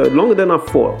episode, longer than I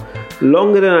thought.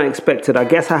 Longer than I expected. I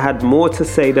guess I had more to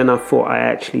say than I thought I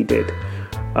actually did.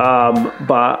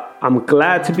 But I'm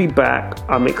glad to be back.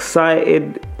 I'm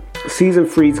excited. Season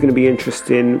 3 is going to be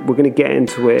interesting. We're going to get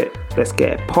into it. Let's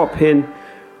get it popping.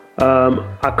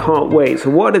 I can't wait. So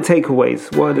what are the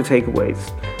takeaways?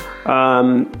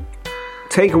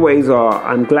 Takeaways are,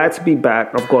 I'm glad to be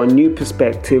back. I've got a new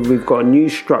perspective. We've got a new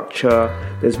structure.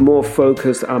 There's more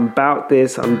focus. I'm about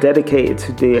this. I'm dedicated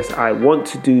to this. I want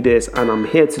to do this, and I'm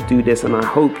here to do this, and I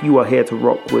hope you are here to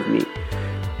rock with me.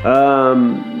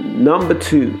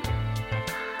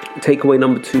 Takeaway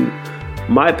number 2.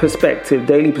 My perspective,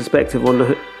 daily perspective on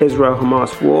the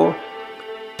Israel-Hamas war.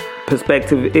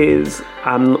 Perspective is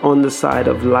I'm on the side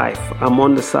of life. I'm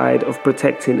on the side of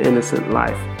protecting innocent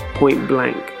life. Point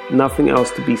blank. Nothing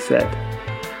else to be said.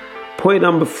 Point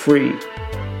number 3.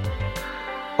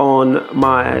 On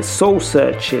my soul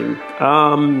searching.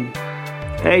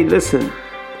 Hey, listen.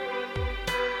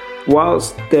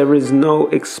 Whilst there is no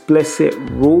explicit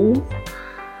rule,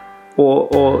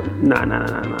 or let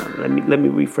me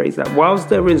rephrase that. Whilst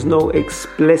there is no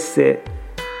explicit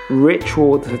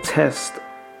ritual to test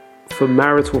for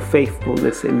marital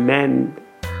faithfulness in men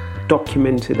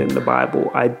documented in the Bible,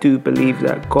 I do believe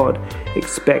that God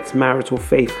expects marital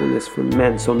faithfulness from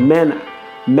men. So men.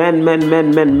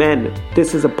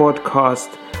 This is a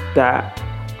podcast that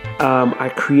I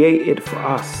created for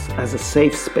us as a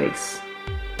safe space.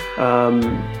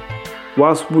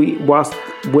 Whilst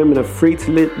women are free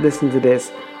to listen to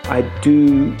this, I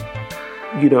do,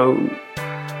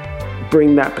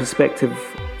 bring that perspective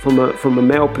from a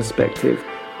male perspective.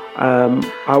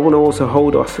 I want to also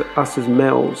hold us as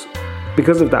males.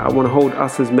 Because of that, I want to hold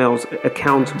us as males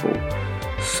accountable.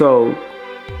 So,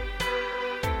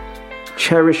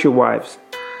 cherish your wives.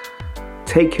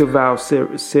 Take your vows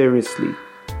seriously.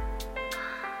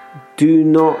 Do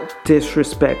not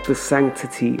disrespect the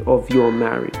sanctity of your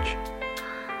marriage,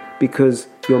 because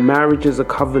your marriage is a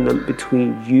covenant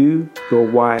between you, your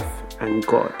wife, and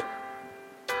God.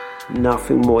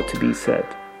 Nothing more to be said.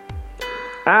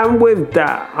 And with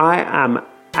that, I am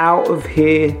out of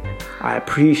here. I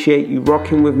appreciate you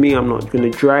rocking with me. I'm not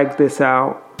going to drag this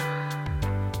out.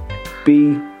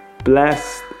 Be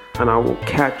blessed. And I will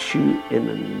catch you in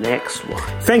the next one.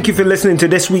 Thank you for listening to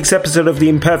this week's episode of the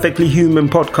Imperfectly Human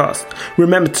podcast.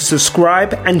 Remember to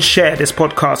subscribe and share this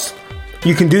podcast.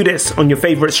 You can do this on your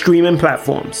favorite streaming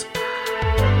platforms.